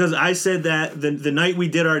 Because I said that the night we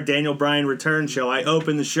did our Daniel Bryan return show, I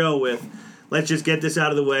opened the show with, let's just get this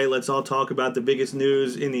out of the way. Let's all talk about the biggest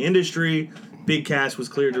news in the industry. Big Cass was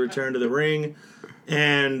cleared to return to the ring.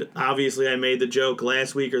 And obviously I made the joke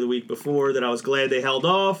last week or the week before that I was glad they held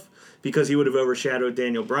off because he would have overshadowed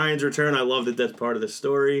Daniel Bryan's return. I love that that's part of the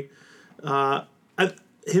story.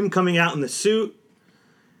 Him coming out in the suit,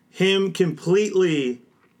 him completely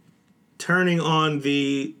turning on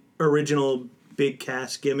the original Big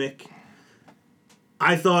Cass gimmick.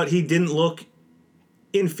 I thought he didn't look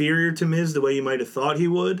inferior to Miz the way you might have thought he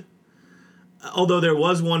would. Although there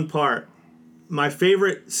was one part. My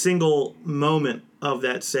favorite single moment of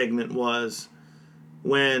that segment was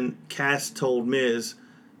when Cass told Miz,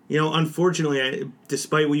 unfortunately,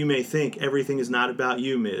 despite what you may think, everything is not about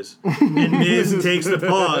you, Miz. And Miz takes the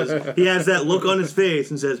pause. He has that look on his face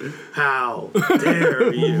and says, how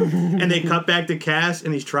dare you? And they cut back to Cass,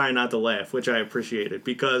 and he's trying not to laugh, which I appreciated,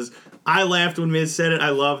 because I laughed when Miz said it.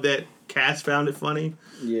 I love that Cass found it funny.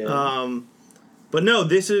 Yeah. But no,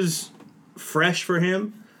 this is fresh for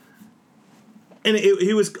him. And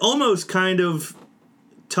he was almost kind of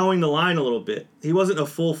towing the line a little bit. He wasn't a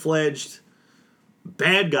full-fledged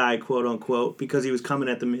bad guy, quote-unquote, because he was coming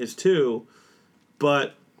at the Miz too.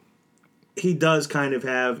 But he does kind of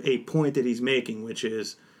have a point that he's making, which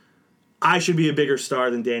is, I should be a bigger star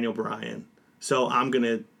than Daniel Bryan. So I'm going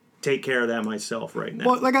to take care of that myself right now.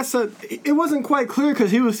 Well, like I said, it wasn't quite clear because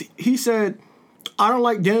he said, I don't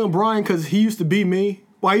like Daniel Bryan because he used to be me.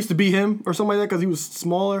 Well, I used to be him or something like that because he was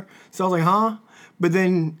smaller. So I was like, huh? But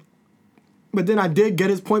then I did get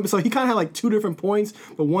his point. So he kind of had like two different points,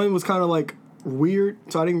 but one was kind of like weird.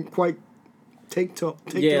 So I didn't quite take to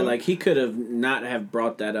it. Like he could have not have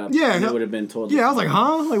brought that up. Yeah, and it would have been told. Yeah, I was like,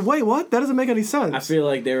 huh? Like, wait, what? That doesn't make any sense. I feel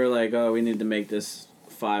like they were like, oh, we need to make this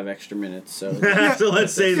 5 extra minutes. So, so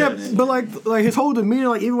let's say that. Yeah, but like his whole demeanor,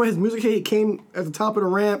 like even when his music hit, he came at the top of the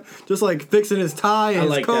ramp, just like fixing his tie and I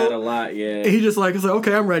his like coat. that a lot. Yeah, And he just like, it's like,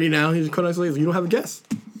 okay, I'm ready now. He just couldn't say, you don't have a guest.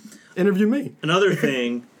 Interview me. Another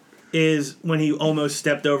thing is when he almost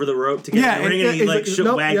stepped over the rope to get in the ring, and he like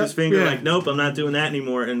nope, wagged his finger like, nope, I'm not doing that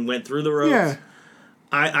anymore, and went through the ropes. Yeah.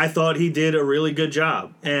 I thought he did a really good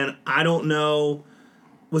job, and I don't know.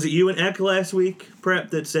 Was it you and Eck last week, Prep,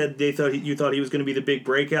 that said you thought he was going to be the big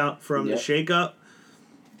breakout from the shakeup?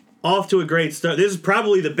 Off to a great start. This is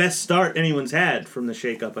probably the best start anyone's had from the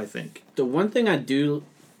shakeup, I think. The one thing I do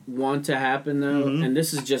want to happen though, and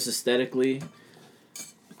this is just aesthetically,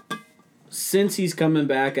 since he's coming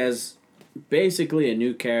back as basically a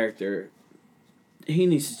new character, he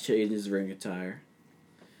needs to change his ring attire.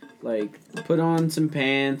 Like, put on some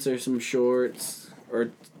pants or some shorts,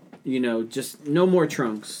 or, just no more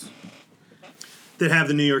trunks. That have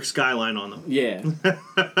the New York skyline on them. Yeah.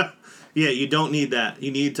 Yeah, you don't need that.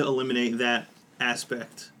 You need to eliminate that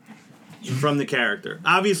aspect from the character.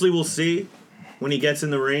 Obviously, we'll see when he gets in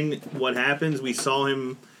the ring what happens. We saw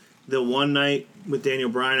him the one night with Daniel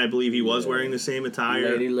Bryan. I believe he was wearing the same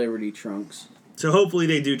attire. Lady Liberty trunks. So hopefully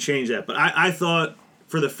they do change that. But I thought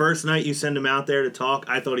for the first night you send him out there to talk,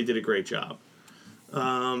 I thought he did a great job.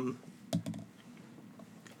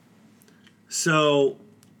 So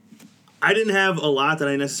I didn't have a lot that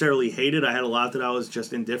I necessarily hated. I had a lot that I was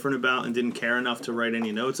just indifferent about and didn't care enough to write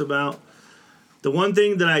any notes about. The one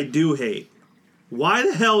thing that I do hate, why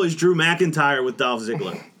the hell is Drew McIntyre with Dolph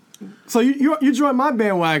Ziggler? So you joined my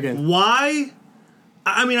bandwagon. Why?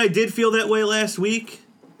 I mean, I did feel that way last week,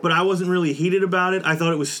 but I wasn't really heated about it. I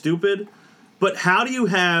thought it was stupid. But how do you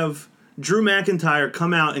have Drew McIntyre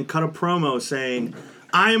come out and cut a promo saying,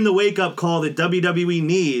 I am the wake-up call that WWE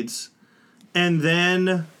needs, and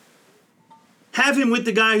then have him with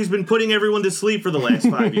the guy who's been putting everyone to sleep for the last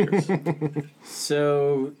 5 years.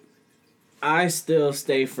 So, I still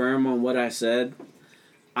stay firm on what I said.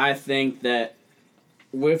 I think that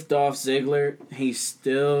with Dolph Ziggler, he's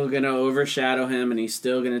still going to overshadow him and he's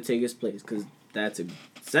still going to take his place because that's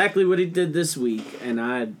exactly what he did this week, and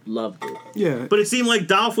I loved it. Yeah. But it seemed like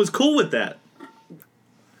Dolph was cool with that.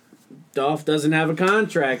 Dolph doesn't have a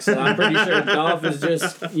contract, so I'm pretty sure Dolph is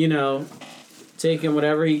just, taking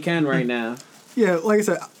whatever he can right now. Yeah, like I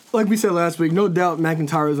said, like we said last week, no doubt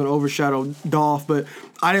McIntyre is going to overshadow Dolph, but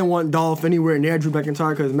I didn't want Dolph anywhere near Drew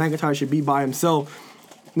McIntyre because McIntyre should be by himself.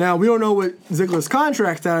 Now, we don't know what Ziggler's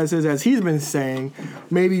contract status is, as he's been saying.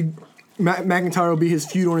 Maybe McIntyre will be his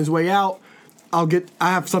feud on his way out. I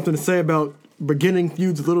have something to say about beginning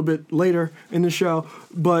feuds a little bit later in the show,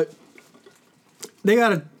 but they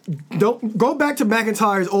don't go back to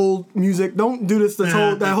McIntyre's old music. Don't do this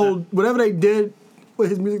whatever they did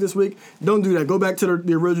with his music this week. Don't do that. Go back to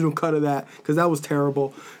the original cut of that because that was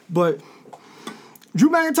terrible. But Drew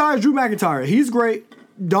McIntyre is Drew McIntyre. He's great.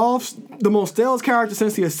 Dolph's the most sales character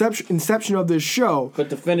since the inception of this show. But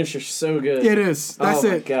the finisher's so good. It is. That's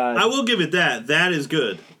it. God. I will give it that. That is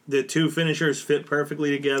good. The two finishers fit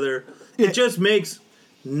perfectly together. Yeah. It just makes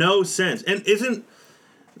no sense. And isn't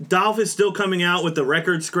Dolph is still coming out with the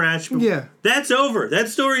record scratch? Yeah. That's over. That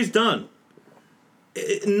story's done.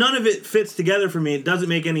 None of it fits together for me. It doesn't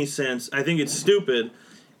make any sense. I think it's stupid.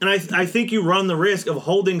 And I think you run the risk of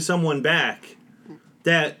holding someone back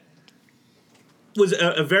that was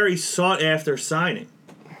a very sought-after signing.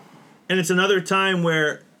 And it's another time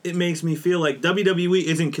where it makes me feel like WWE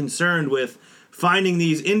isn't concerned with finding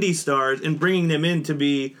these indie stars and bringing them in to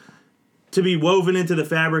be woven into the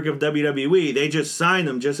fabric of WWE. They just sign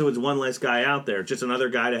them just so it's one less guy out there, just another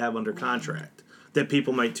guy to have under contract that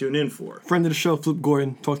people might tune in for. Friend of the show, Flip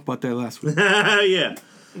Gordon, talked about that last week. Yeah.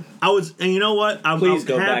 And you know what? Please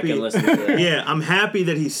go happy. back and listen to that. Yeah, I'm happy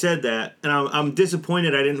that he said that, and I'm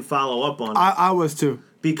disappointed I didn't follow up on it. I was too.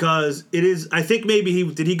 Because it is, I think maybe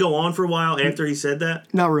did he go on for a while after he said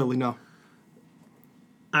that? Not really, no.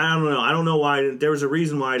 I don't know. I don't know why. There was a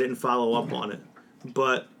reason why I didn't follow up on it.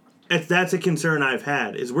 But that's a concern I've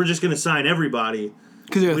had, is we're just going to sign everybody.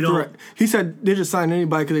 Because they're a threat. He said they just sign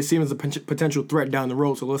anybody because they see him as a potential threat down the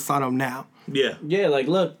road, so let's sign them now. Yeah. Yeah, like,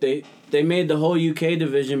 look, they made the whole UK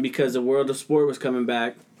division because the World of Sport was coming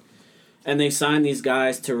back. And they signed these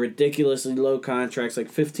guys to ridiculously low contracts,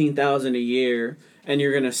 like $15,000 a year, and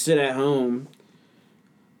you're going to sit at home.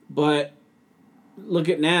 But look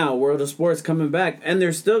at now, World of Sport's coming back, and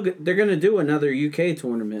they're going to do another UK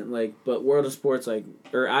tournament, but World of Sport's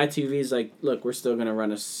or ITV's look, we're still going to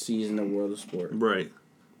run a season of World of Sport. Right.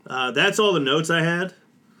 That's all the notes I had.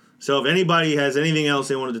 So if anybody has anything else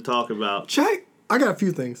they wanted to talk about. I got a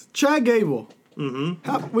few things. Chad Gable.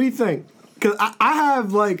 Mm-hmm. What do you think? Because I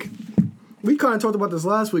have, we kind of talked about this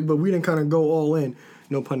last week, but we didn't kind of go all in.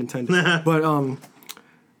 No pun intended. But,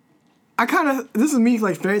 this is me,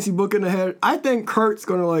 fancy booking ahead. I think Kurt's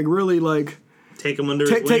going to, really, take him under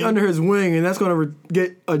his wing. Take under his wing, and that's going to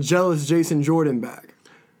get a jealous Jason Jordan back.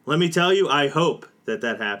 Let me tell you, I hope that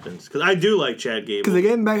happens. Because I do like Chad Gable. Because they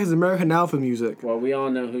gave him back his American Alpha music. Well, we all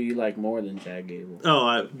know who you like more than Chad Gable.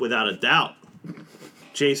 Oh, without a doubt.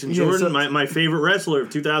 Jason Jordan, my favorite wrestler of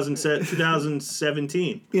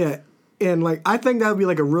 2017. Yeah, and, I think that would be,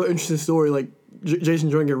 a real interesting story. Jason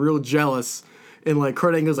Jordan get real jealous. And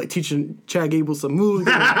Kurt Angle's teaching Chad Gable some moves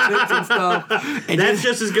and stuff. And that's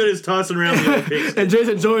just as good as tossing around the old pigs. And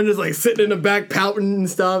Jason Jordan just sitting in the back pouting and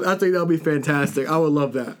stuff. I think that would be fantastic. I would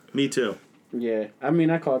love that. Me too. Yeah,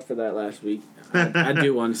 I called for that last week. I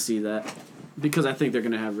do want to see that because I think they're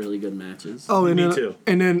going to have really good matches. Oh, and Me too.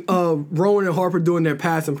 And then Rowan and Harper doing their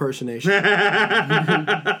pass impersonation.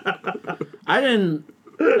 I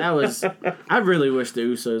really wish the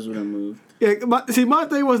Usos would have moved. Yeah, my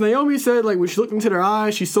thing was Naomi said when she looked into their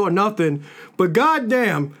eyes, she saw nothing. But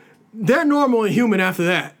goddamn, they're normal and human after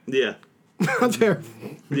that. Yeah.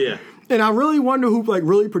 Yeah. And I really wonder who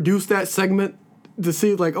really produced that segment to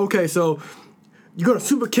see okay, so you're gonna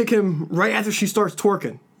super kick him right after she starts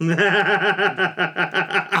twerking.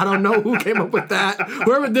 I don't know who came up with that.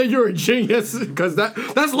 Whoever did, you're a genius because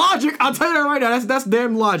that's logic. I'll tell you that right now. That's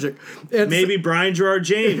damn logic. Maybe Brian Gerard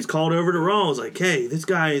James called over to Raw and was like, "Hey, this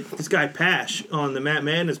guy Pash on the Matt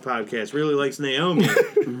Madness podcast really likes Naomi.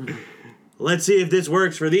 Let's see if this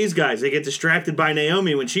works for these guys. They get distracted by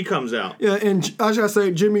Naomi when she comes out." Yeah, and I was gonna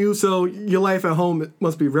say, Jimmy Uso, your life at home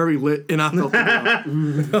must be very lit, and I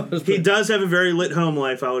felt it. He does have a very lit home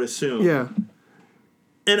life, I would assume. Yeah.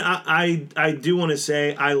 And I do want to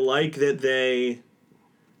say I like that they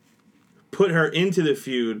put her into the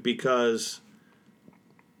feud because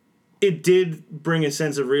it did bring a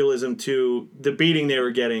sense of realism to the beating they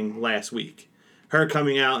were getting last week. Her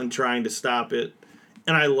coming out and trying to stop it.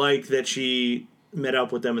 And I like that she met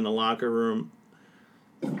up with them in the locker room.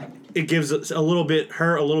 It gives a little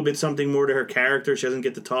bit something more to her character. She doesn't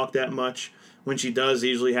get to talk that much. When she does, they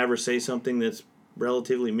usually have her say something that's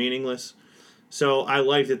relatively meaningless. So I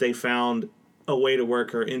like that they found a way to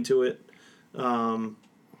work her into it.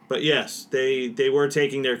 But yes, they were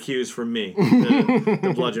taking their cues from me,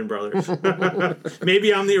 the Bludgeon Brothers.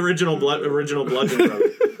 Maybe I'm the original Bludgeon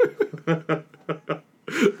Brother.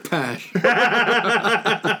 Pash.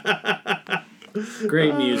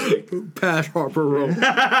 Great music. Pash Harper Row.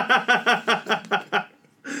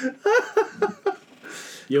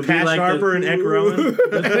 You'll Pash like Harper and Eck Rowan.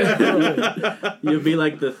 You'll be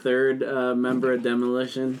like the third member of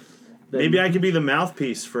Demolition. Maybe I could be the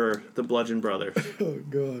mouthpiece for the Bludgeon Brothers. Oh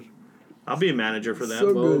God. I'll be a manager for them. So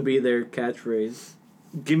What will good. be their catchphrase?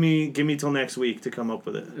 Give me till next week to come up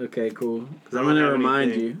with it. Okay, cool. I I'm don't gonna have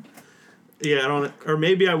remind anything. you. Yeah, I don't. Or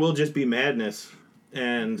maybe I will just be Madness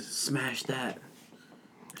and Smash that.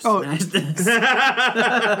 Oh. Smash this.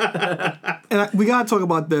 And we gotta talk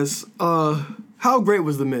about this. How great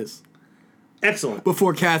was The Miz excellent.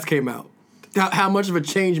 before Cass came out? How much of a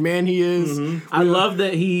changed man he is. Mm-hmm. I love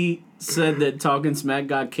that he said that Talking Smack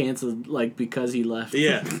got canceled like because he left.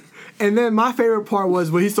 Yeah, And then my favorite part was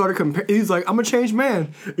when he started he's like, I'm a changed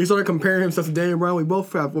man. He started comparing himself to Daniel Bryan. We're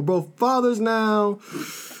both fathers now.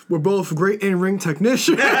 We're both great in-ring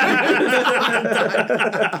technicians. and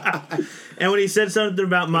when he said something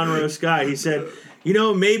about Monroe Sky, he said, "You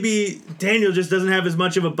know, maybe Daniel just doesn't have as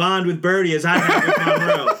much of a bond with Birdie as I have with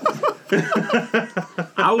Monroe."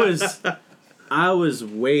 I was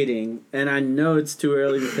waiting, and I know it's too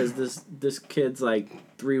early because this kid's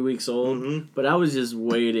like 3 weeks old, Mm-hmm. but I was just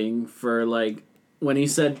waiting for like when he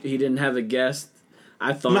said he didn't have a guest.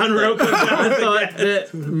 I thought Monroe comes out. I thought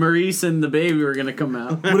that Maurice and the baby were gonna come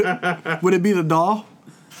out. Would it be the doll?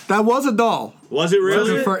 That was a doll. Was it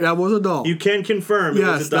really? That was a doll. You can confirm. It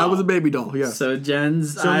Yes, was a doll. that was a baby doll. Yes. So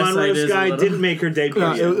Jen's So Monroe eyesight is a Sky little, didn't make her debut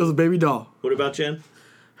Yeah, yet. it was a baby doll. What about Jen?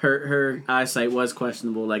 her eyesight was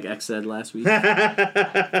questionable, like X said last week.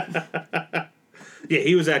 Yeah,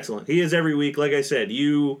 he was excellent. He is every week. Like I said,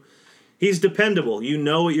 he's dependable. You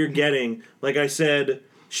know what you're getting. Like I said,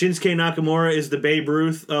 Shinsuke Nakamura is the Babe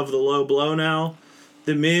Ruth of the low blow now.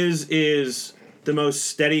 The Miz is the most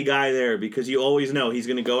steady guy there because you always know he's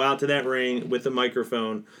going to go out to that ring with a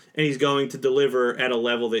microphone and he's going to deliver at a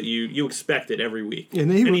level that you expect it every week. Yeah,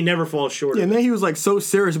 and and he he never falls short Yeah, of and it. then he was like so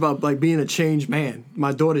serious about like being a changed man.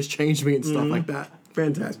 My daughter's changed me and stuff Mm-hmm. like that.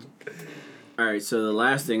 Fantastic. All right, so the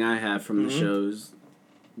last thing I have from the shows,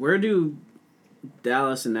 where do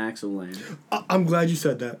Dallas and Axel land? I'm glad you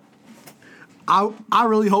said that. I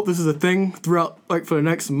really hope this is a thing throughout like for the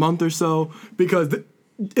next month or so because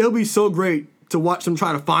it'll be so great to watch them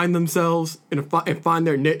try to find themselves and find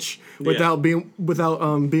their niche without being with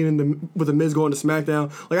the Miz going to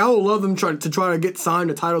SmackDown. Like I would love them try to get signed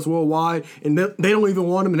to titles worldwide, and they don't even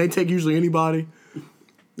want them, and they take usually anybody.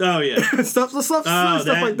 Oh, yeah. stuff like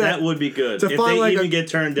that. That would be good. To If find they like even a- get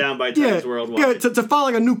turned down by Yeah, titles worldwide. yeah. To find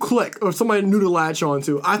like a new clique or somebody new to latch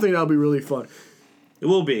onto. I think that'll be really fun. It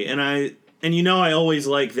will be, and I always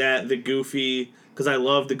like that, the goofy, because I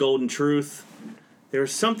love the Golden Truth. There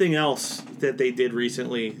was something else that they did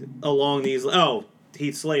recently along these. Oh,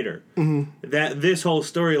 Heath Slater. Mm-hmm. That this whole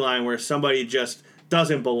storyline where somebody just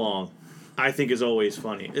doesn't belong, I think is always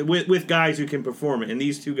funny with guys who can perform it, and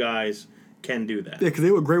these two guys can do that. Yeah, because they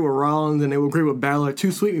were great with Rollins and they were great with Balor. Like,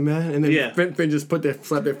 Too Sweet, man. And then Yeah. Finn just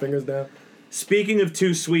slap their fingers down. Speaking of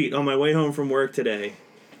Too Sweet, on my way home from work today,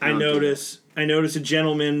 I noticed a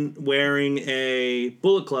gentleman wearing a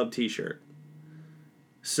Bullet Club T-shirt.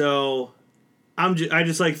 So I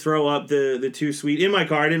just like throw up the Too Sweet in my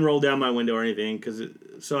car. I didn't roll down my window or anything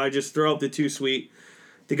so I just throw up the Too Sweet.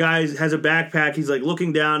 The guy has a backpack. He's like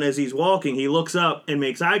looking down as he's walking. He looks up and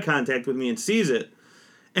makes eye contact with me and sees it,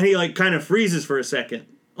 and he like kind of freezes for a second,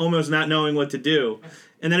 almost not knowing what to do.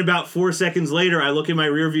 And then about 4 seconds later, I look in my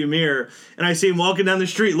rearview mirror, and I see him walking down the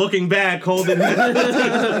street, looking back, holding So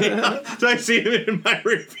I see him in my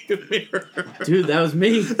rearview mirror. Dude, that was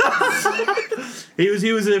me. He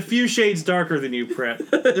was a few shades darker than you, Prep.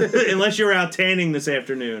 Unless you were out tanning this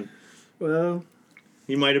afternoon. Well,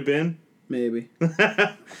 You might have been. maybe.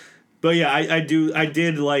 But yeah, I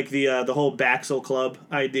did like the whole Baxel Club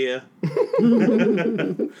idea.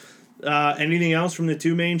 Anything else from the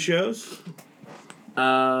two main shows?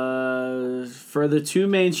 For the two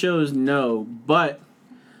main shows, no. But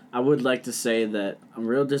I would like to say that I'm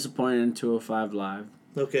real disappointed in 205 Live.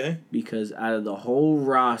 Okay. because out of the whole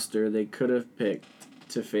roster they could have picked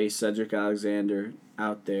to face Cedric Alexander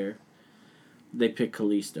out there, they picked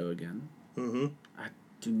Kalisto again.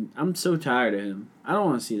 Mm-hmm. I'm so tired of him. I don't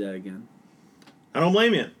want to see that again. I don't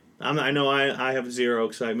blame you. I know I have zero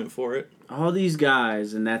excitement for it. All these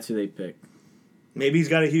guys, and that's who they picked. Maybe he's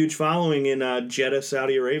got a huge following in Jeddah,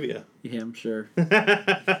 Saudi Arabia. Yeah, I'm sure.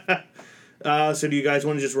 So do you guys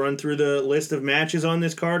want to just run through the list of matches on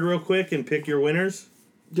this card real quick and pick your winners?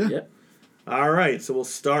 Yeah. Yep. All right, so we'll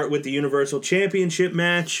start with the Universal Championship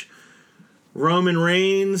match. Roman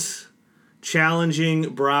Reigns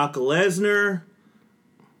challenging Brock Lesnar.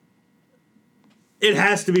 It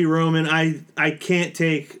has to be Roman. I can't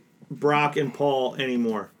take Brock and Paul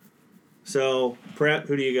anymore. So, Prep,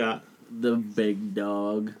 who do you got? The big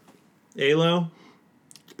dog. Alo?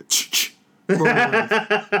 Roman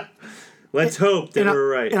Reigns. Let's hope that we're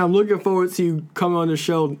right. And I'm looking forward to you coming on the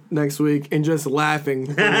show next week and just laughing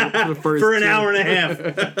for the first For an 10. hour and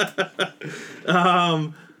a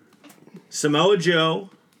half. Samoa Joe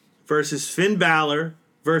versus Finn Balor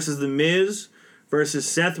versus The Miz versus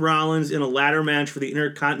Seth Rollins in a ladder match for the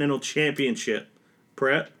Intercontinental Championship.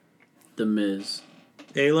 Prep? The Miz.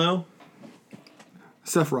 Alo?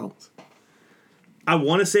 Seth Rollins. I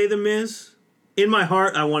want to say The Miz. In my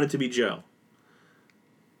heart, I want it to be Joe.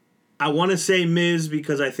 I want to say Miz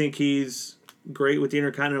because I think he's great with the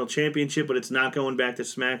Intercontinental Championship, but it's not going back to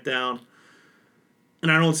SmackDown.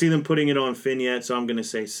 And I don't see them putting it on Finn yet, so I'm going to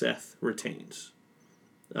say Seth retains.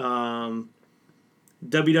 WWE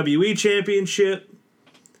Championship.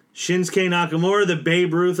 Shinsuke Nakamura, the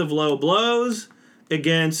Babe Ruth of low blows,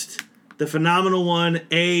 against the phenomenal one,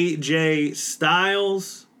 AJ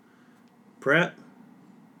Styles. Prep?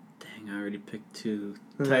 Dang, I already picked two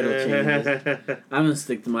title changes. I'm going to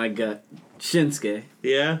stick to my gut. Shinsuke.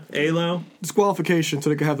 Yeah, Alo. Disqualification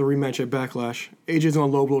so they can have the rematch at Backlash. AJ's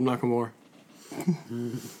on low blow Nakamura.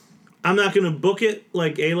 I'm not going to book it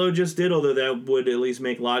like Alo just did, although that would at least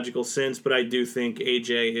make logical sense, but I do think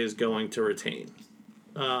AJ is going to retain.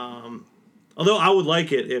 Although I would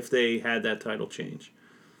like it if they had that title change.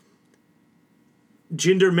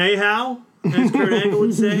 Jinder Mahal, as Kurt Angle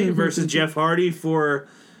would say, versus Jeff Hardy for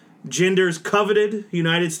Jinder's coveted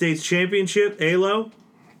United States Championship. Alo?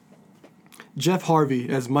 Jeff Harvey,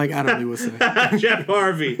 as Mike Adamley would say. Jeff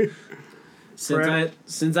Harvey.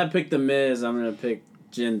 Since I picked The Miz, I'm going to pick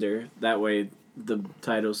Jinder. That way the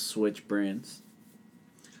titles switch brands.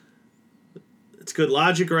 It's good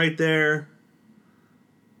logic right there.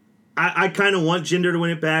 I kind of want Jinder to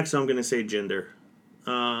win it back, so I'm going to say Jinder.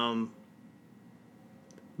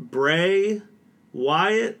 Bray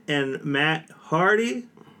Wyatt and Matt Hardy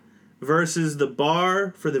versus The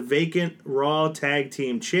Bar for the vacant Raw Tag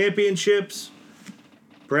Team Championships.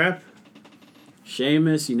 Prep?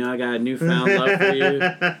 Sheamus, you know I got a newfound love for you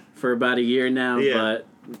for about a year now, Yeah. but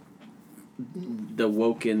the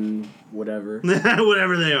woken whatever.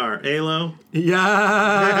 Whatever they are. Alo?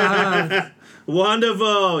 Yeah.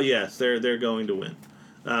 Wonderful. Yes, they're going to win.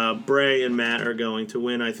 Bray and Matt are going to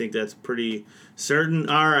win. I think that's pretty certain.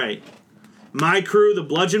 All right. My crew, the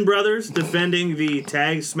Bludgeon Brothers, defending the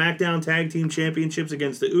SmackDown Tag Team Championships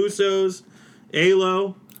against the Usos.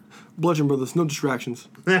 Alo. Bludgeon Brothers, no distractions.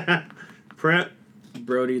 Prep.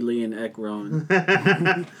 Brody Lee and Ek Rowan.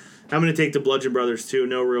 I'm going to take the Bludgeon Brothers too.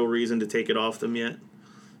 No real reason to take it off them yet.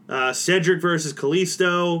 Cedric versus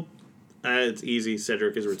Kalisto. It's easy.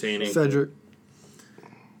 Cedric is retaining. Cedric.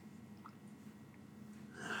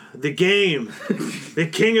 The Game. The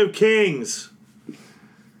King of Kings.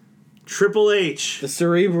 Triple H. The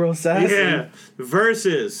cerebral assassin. Yeah.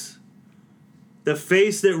 Versus the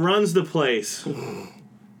face that runs the place.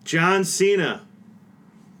 John Cena.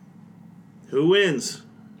 Who wins?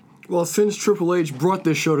 Well, since Triple H brought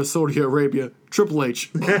this show to Saudi Arabia, Triple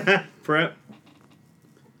H. Prep.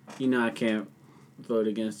 You know I can't vote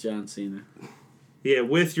against John Cena. Yeah,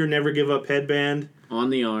 with your Never Give Up headband. On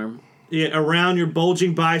the arm. Yeah, around your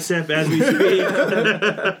bulging bicep as we speak.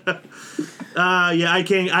 Yeah, I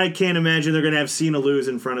can't imagine they're gonna have Cena lose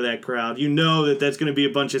in front of that crowd. You know that's gonna be a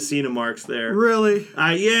bunch of Cena marks there. Really?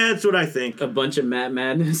 Yeah, that's what I think. A bunch of Matt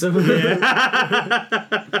Madness over there.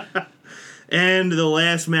 And the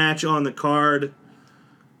last match on the card,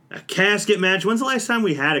 a casket match. When's the last time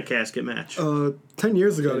we had a casket match? 10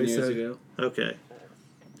 years ago, 10 they years said. ago. Okay.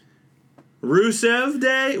 Rusev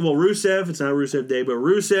Day. Well, Rusev. It's not Rusev Day, but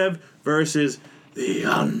Rusev versus The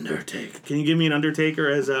Undertaker. Can you give me an Undertaker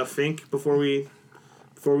as Fink before we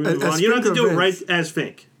move As on? You don't have to Fink or do it right Vince? as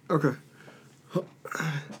Fink. Okay.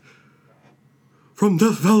 From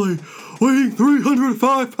Death Valley, weighing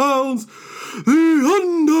 305 pounds, The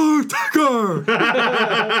Undertaker!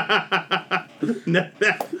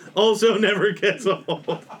 Also never gets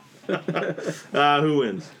old. Who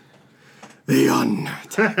wins? The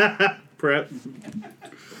Undertaker. Prep.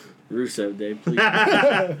 Rusev Day, please.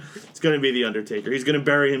 It's going to be The Undertaker. He's going to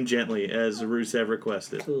bury him gently, as Rusev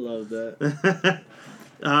requested. I love that.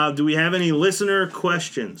 Do we have any listener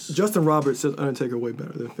questions? Justin Roberts says Undertaker way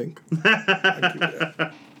better than Fink.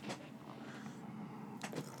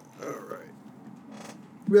 All right.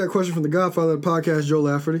 We got a question from the Godfather of the podcast, Joe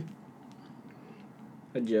Lafferty.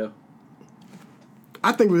 Hi, Joe.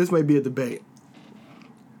 I think this may be a debate.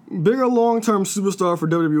 Bigger long-term superstar for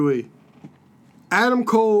WWE, Adam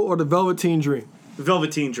Cole or the Velveteen Dream? The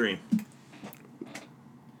Velveteen Dream.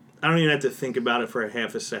 I don't even have to think about it for a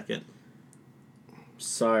half a second.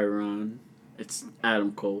 Sorry, Ron. It's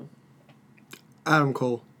Adam Cole. Adam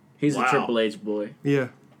Cole. He's Wow. a Triple H boy. Yeah.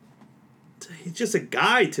 He's just a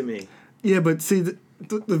guy to me. Yeah, but see, the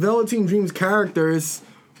Velveteen Dream's character is,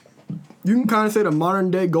 you can kind of say the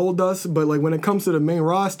modern day Goldust, but like when it comes to the main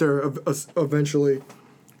roster, eventually,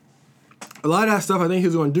 a lot of that stuff I think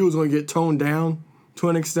he's going to do is going to get toned down to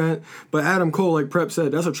an extent. But Adam Cole, like Prep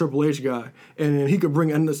said, that's a Triple H guy, and then he could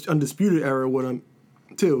bring Undisputed Era with him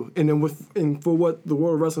too. And then for what the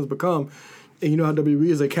world of wrestling's become, and you know how WWE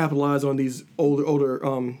is, they capitalize on these older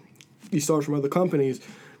these stars from other companies.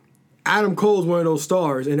 Adam Cole is one of those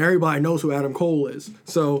stars, and everybody knows who Adam Cole is.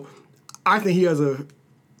 So I think he has a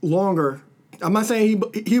longer. I'm not saying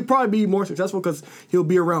he'll probably be more successful because he'll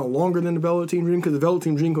be around longer than the Velveteen Dream, because the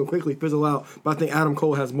Velveteen Dream can quickly fizzle out. But I think Adam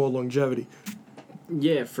Cole has more longevity.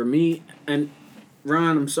 Yeah, for me, and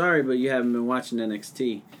Ron, I'm sorry, but you haven't been watching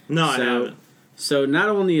NXT. No, I haven't. So not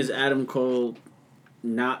only is Adam Cole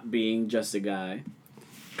not being just a guy,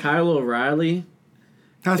 Kyle O'Reilly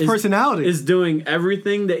Has personality. is doing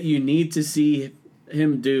everything that you need to see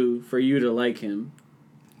him do for you to like him.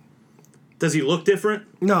 Does he look different?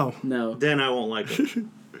 No. No. Then I won't like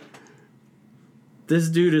him. This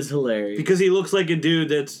dude is hilarious. Because he looks like a dude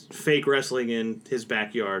that's fake wrestling in his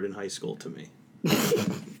backyard in high school to me.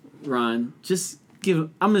 Ron, just give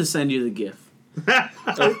him... I'm going to send you the GIF.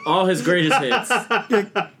 Of all his greatest hits.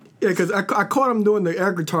 Yeah, because I caught him doing the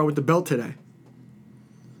air guitar with the belt today.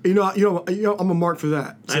 You know, I'm a mark for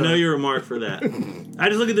that. So. I know you're a mark for that. I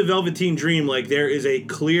just look at the Velveteen Dream like there is a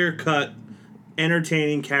clear-cut,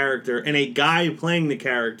 entertaining character and a guy playing the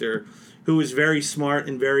character who is very smart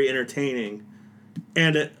and very entertaining.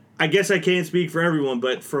 And I guess I can't speak for everyone,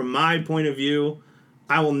 but from my point of view,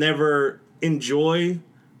 I will never enjoy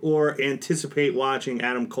or anticipate watching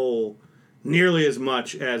Adam Cole nearly as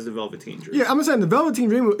much as the Velveteen Dream. Yeah, I'm saying the Velveteen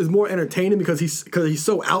Dream is more entertaining because he's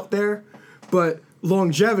so out there, but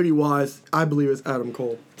longevity-wise, I believe it's Adam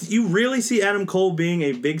Cole. Do you really see Adam Cole being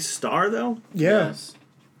a big star, though? Yeah. Yes.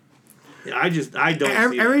 I don't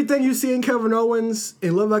see it. Everything you see in Kevin Owens,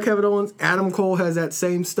 in Love by Kevin Owens, Adam Cole has that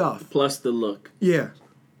same stuff. Plus the look. Yeah.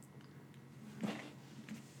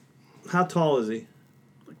 How tall is he?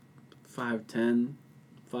 5'10",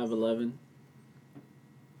 5'11",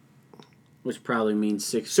 which probably means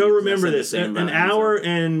 6 So feet. remember That's like this, the an same amount. hour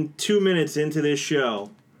and 2 minutes into this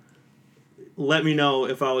show, let me know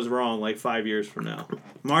if I was wrong like 5 years from now.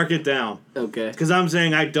 Mark it down. Okay. Because I'm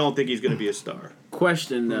saying I don't think he's going to be a star.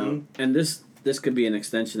 Question though, and this could be an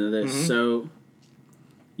extension of this. So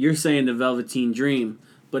you're saying the Velveteen Dream,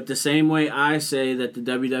 but the same way I say that the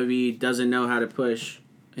WWE doesn't know how to push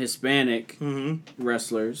Hispanic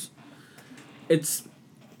wrestlers, it's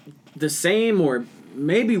the same or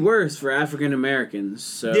maybe worse for African Americans.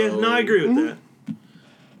 So Yeah, no, I agree with that.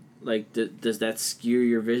 Like, does that skew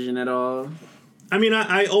your vision at all? I mean,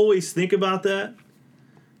 I always think about that,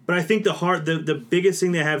 but I think the biggest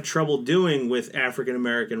thing they have trouble doing with African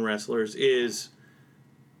American wrestlers is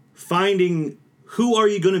finding who are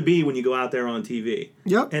you going to be when you go out there on TV.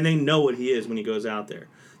 Yep. And they know what he is when he goes out there.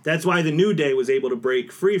 That's why the New Day was able to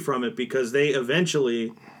break free from it, because they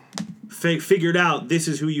eventually figured out this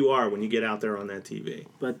is who you are when you get out there on that TV.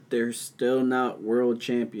 But they're still not world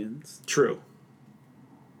champions. True.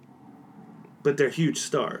 But they're huge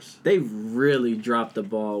stars. They really dropped the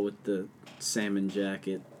ball with the salmon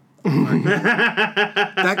jacket.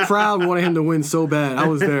 That crowd wanted him to win so bad. I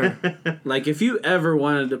was there. Like, if you ever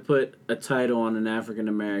wanted to put a title on an African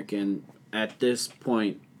American at this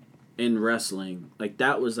point in wrestling, like,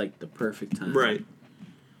 that was like the perfect time. Right.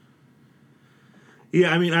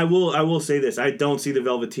 Yeah, I mean, I will say this. I don't see the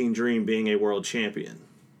Velveteen Dream being a world champion.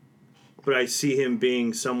 But I see him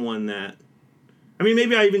being someone that... I mean,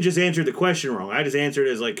 maybe I even just answered the question wrong. I just answered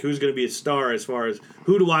it as, like, who's going to be a star as far as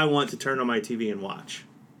who do I want to turn on my TV and watch?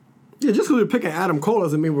 Yeah, just because we're picking Adam Cole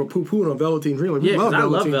doesn't mean we're poo-pooing on Velveteen Dream. Like, Yeah, because I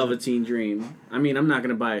love Dream. Velveteen Dream. I mean, I'm not going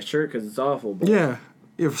to buy a shirt because it's awful. But Yeah.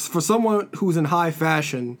 If for someone who's in high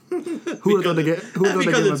fashion, who are they get a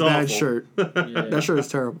it's bad awful. shirt? That shirt is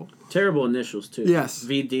terrible. Terrible initials too. Yes.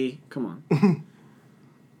 VD. Come on.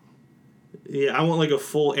 Yeah, I want like a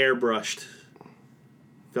full airbrushed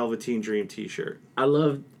Velveteen Dream T-shirt. I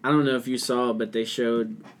don't know if you saw, but they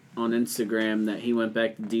showed on Instagram that he went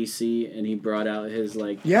back to DC and he brought out his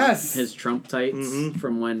Yes. his Trump tights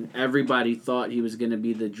from when everybody thought he was gonna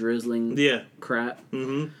be the drizzling crap.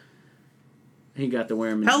 Mm-hmm. He got to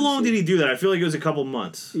wear them. How long did he do that? I feel like it was a couple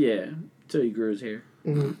months. Yeah, till he grew his hair.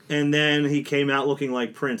 And then he came out looking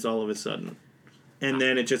like Prince all of a sudden. And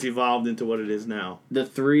then it just evolved into what it is now. The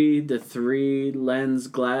three lens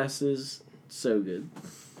glasses, so good.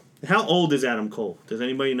 How old is Adam Cole? Does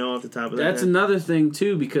anybody know off the top of their That's head? another thing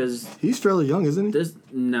too, because He's fairly young, isn't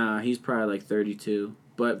he? he's probably like 32,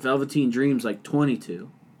 but Velveteen Dream's like 22.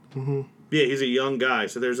 Yeah, he's a young guy,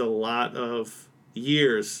 so there's a lot of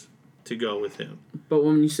years to go with him. But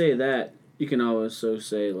when you say that, you can also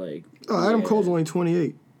say like, Oh, Adam Cole's only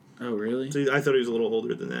 28. oh really? So I thought he was a little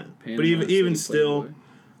older than that. Panama But even City still, Playboy.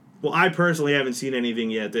 well, I personally haven't seen anything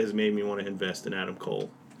yet that has made me want to invest in Adam Cole.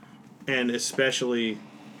 And especially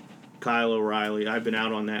Kyle O'Reilly. I've been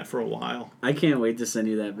out on that for a while. I can't wait to send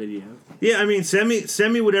you that video. Yeah, I mean, send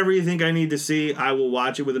me whatever you think I need to see. I will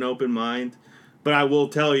watch it with an open mind. But I will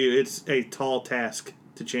tell you, it's a tall task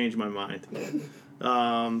to change my mind.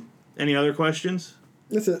 Any other questions?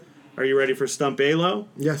 That's it. Are you ready for Stump Alo?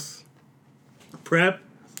 Yes. Prep,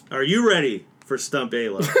 are you ready for Stump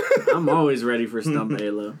Alo? I'm always ready for Stump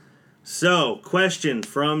Halo. So, question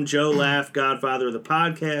from Joe Laff, Godfather of the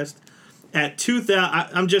podcast. At 2000,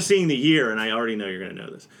 I'm just seeing the year, and I already know you're going to know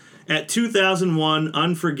this. At 2001,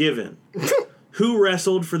 Unforgiven, who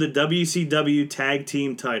wrestled for the WCW tag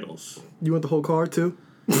team titles? You want the whole card too?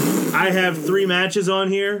 I have 3 matches on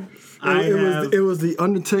here. It was the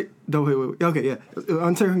Undertaker. No, wait. Okay, yeah.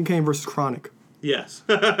 Undertaker and Kane versus Chronic. Yes.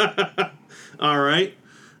 All right.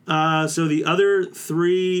 So the other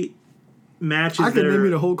 3 matches I can name you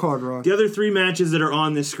the whole card, Ron. the other 3 matches that are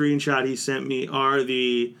on this screenshot he sent me are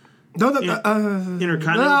the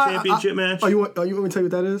Intercontinental Championship match Oh, you want me to tell you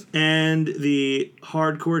what that is? and the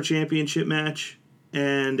Hardcore Championship match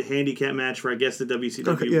and handicap match for, I guess, the WCW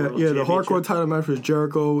Okay, World yeah. The Championship. hardcore title match was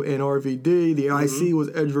Jericho and RVD. The IC was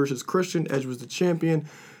Edge versus Christian. Edge was the champion.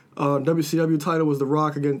 WCW title was The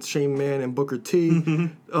Rock against Shane McMahon and Booker T.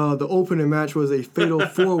 The opening match was a fatal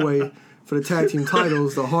 4-way for the tag team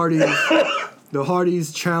titles. The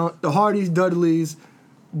Hardys, Dudleys,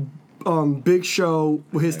 Big Show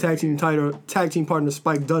with his tag team partner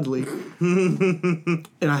Spike Dudley, and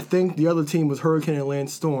I think the other team was Hurricane and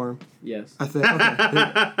Lance Storm. Yes. I think.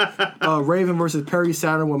 Okay. Raven versus Perry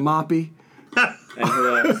Saturn with Moppy. And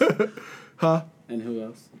who else? Huh? And who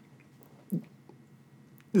else?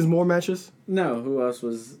 There's more matches. No, who else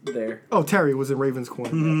was there? Oh, Terry was in Raven's corner.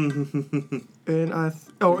 And and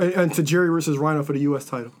Tajiri versus Rhino for the U.S.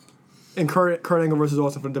 title, and Kurt Angle versus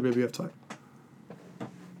Austin for the WWF title.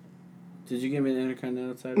 Did you give me the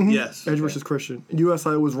Intercontinental title? Yes. Edge versus Christian. U.S.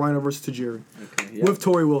 title was Rhino versus Tajiri Okay. Yep. with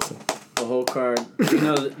Tori Wilson. The whole card. Do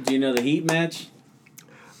you know the Heat match?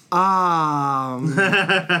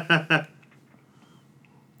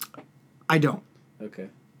 I don't. Okay.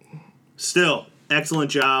 Still,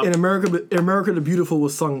 excellent job. In America, the Beautiful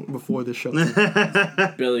was sung before this show.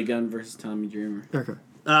 Billy Gunn versus Tommy Dreamer. Okay.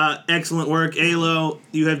 Excellent work, Alo.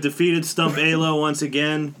 You have defeated Stump Alo once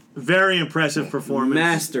again. Very impressive performance.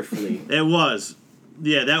 Masterfully. It was.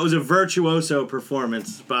 Yeah, that was a virtuoso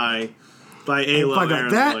performance by Alo. But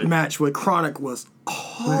Aaron that Lloyd. match with Chronic was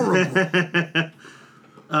horrible.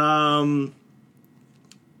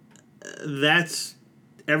 That's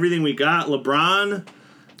everything we got. LeBron,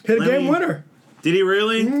 Hit a Let game me- winner. did he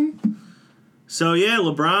really? So yeah,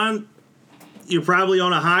 LeBron, you're probably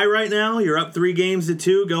on a high right now. You're up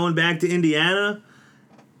 3-2 going back to Indiana.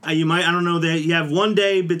 I don't know that you have one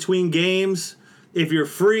day between games. If you're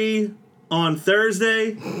free on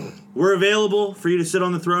Thursday, we're available for you to sit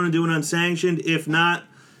on the throne and do an unsanctioned. If not,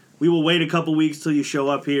 we will wait a couple weeks till you show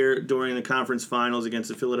up here during the conference finals against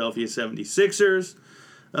the Philadelphia 76ers.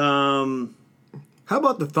 How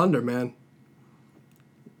about the Thunder, man?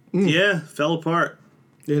 Yeah, fell apart.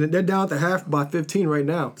 Yeah, they're down at the half by 15 right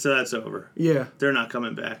now. So that's over. Yeah. They're not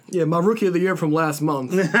coming back. Yeah, my rookie of the year from last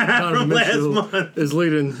month, Donovan Mitchell, month. is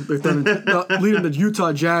leading the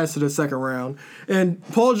Utah Jazz to the second round. And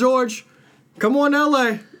Paul George, come on,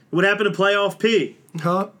 LA. What happened to Playoff P?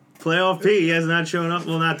 Huh? Playoff P, he has not shown up.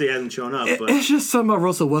 Well, not that he hasn't shown up, but It's just something about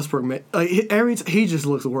Russell Westbrook, man. Like he just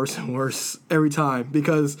looks worse and worse every time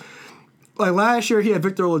because, like last year, he had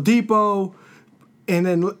Victor Oladipo. And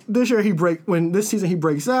then this year this season he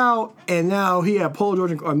breaks out, and now he had Paul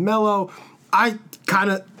George and Melo.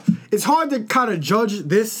 It's hard to kind of judge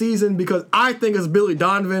this season because I think it's Billy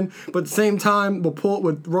Donovan, but at the same time,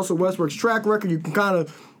 with Russell Westbrook's track record, you can kind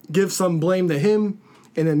of give some blame to him.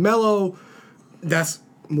 And then Melo, that's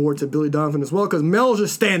more to Billy Donovan as well because Melo's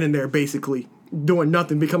just standing there basically doing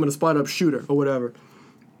nothing, becoming a spot-up shooter or whatever.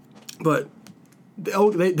 But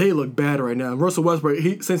they look bad right now. Russell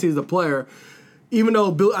Westbrook, since he's the player, even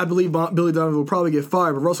though I believe Billy Donovan will probably get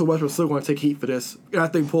fired, but Russell Westbrook's still going to take heat for this. And I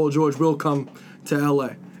think Paul George will come to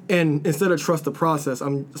L.A. And instead of trust the process,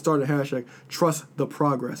 I'm starting a hashtag, trust the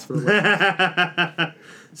progress for the Lakers.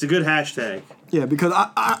 It's a good hashtag. Yeah, because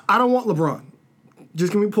I don't want LeBron.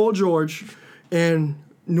 Just give me Paul George, and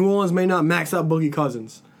New Orleans may not max out Boogie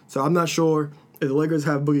Cousins. So I'm not sure if the Lakers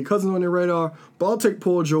have Boogie Cousins on their radar, but I'll take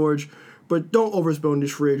Paul George. But don't overspend on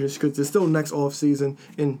these free agents because it's still next offseason,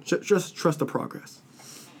 and just trust the progress.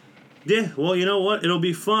 Yeah, well, you know what? It'll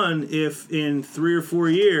be fun if in 3 or 4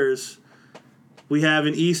 years we have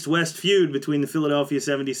an East-West feud between the Philadelphia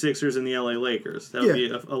 76ers and the LA Lakers. That'll be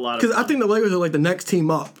a lot of fun. Because I think the Lakers are like the next team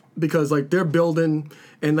up because like they're building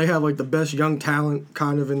and they have like the best young talent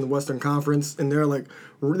kind of in the Western Conference, and they're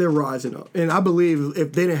rising up. And I believe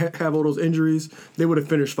if they didn't have all those injuries, they would have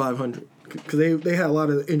finished 500 because they had a lot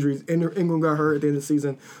of injuries. Ingram got hurt at the end of the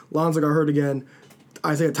season. Lonzo got hurt again.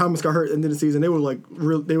 Isaiah Thomas got hurt at the end of the season. They were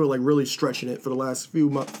really stretching it for the last few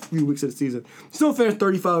weeks of the season. Still finished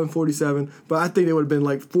 35-47, but I think they would have been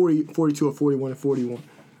like 40, 42, or 41 and 41.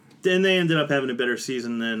 And they ended up having a better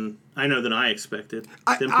season than I expected.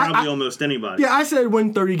 Almost anybody. Yeah, I said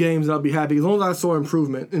win 30 games and I'll be happy as long as I saw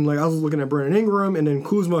improvement. And like I was looking at Brandon Ingram and then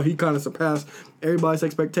Kuzma, he kind of surpassed everybody's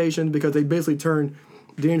expectations because they basically turned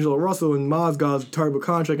D'Angelo Russell and Mozgov's terrible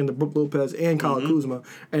contract into Brook Lopez and Kyle Kuzma,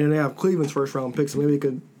 and then they have Cleveland's first round picks. So maybe they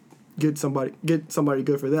could get somebody good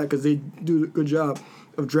for that because they do a good job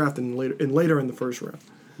of drafting later in the first round.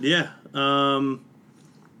 Yeah.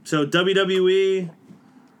 So WWE,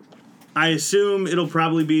 I assume it'll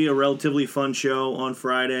probably be a relatively fun show on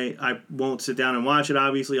Friday. I won't sit down and watch it.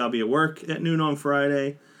 Obviously, I'll be at work at noon on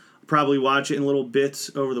Friday. I'll probably watch it in little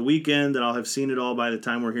bits over the weekend, and I'll have seen it all by the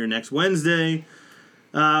time we're here next Wednesday.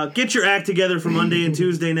 Get your act together for Monday and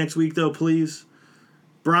Tuesday next week, though, please.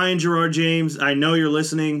 Brian Gerard James, I know you're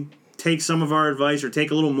listening. Take some of our advice or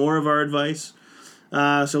take a little more of our advice.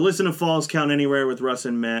 So listen to Falls Count Anywhere with Russ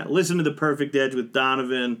and Matt. Listen to The Perfect Edge with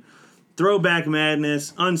Donovan. Throwback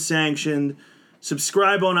Madness, Unsanctioned.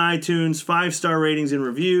 Subscribe on iTunes, 5-star ratings and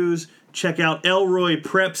reviews. Check out Elroy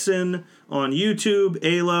Prepson on YouTube,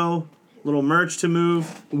 ALO. Little merch to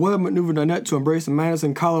move. WebManeuver.net to embrace the madness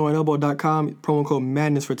and collarandelbow.com. Promo code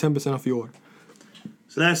MADNESS for 10% off your order.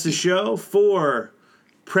 So that's the show for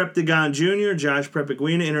Preptagon Jr., Josh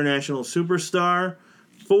Prepiguina, international superstar.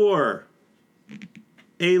 For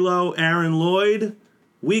ALO, Aaron Lloyd.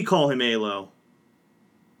 We call him ALO.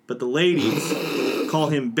 But the ladies call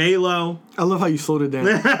him Balo. I love how you slowed it down.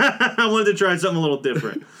 I wanted to try something a little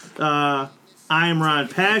different. I am Ron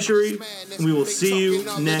Pashery, and we will see you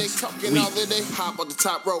next week. Hop on the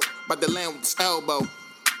top rope, by the land with his elbow.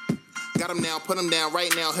 Got him now, put him down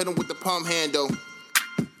right now, hit him with the palm handle.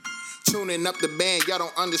 Tuning up the band, y'all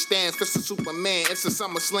don't understand. Fist of Superman, it's a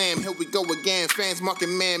SummerSlam. Here we go again. Fans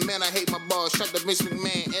marking man, I hate my balls. Shut the Vince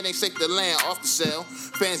McMahon, it ain't safe to land off the cell.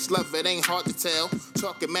 Fans love it, ain't hard to tell.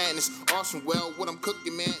 Talking madness, awesome. Well, what I'm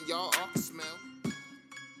cooking, man, y'all all can smell.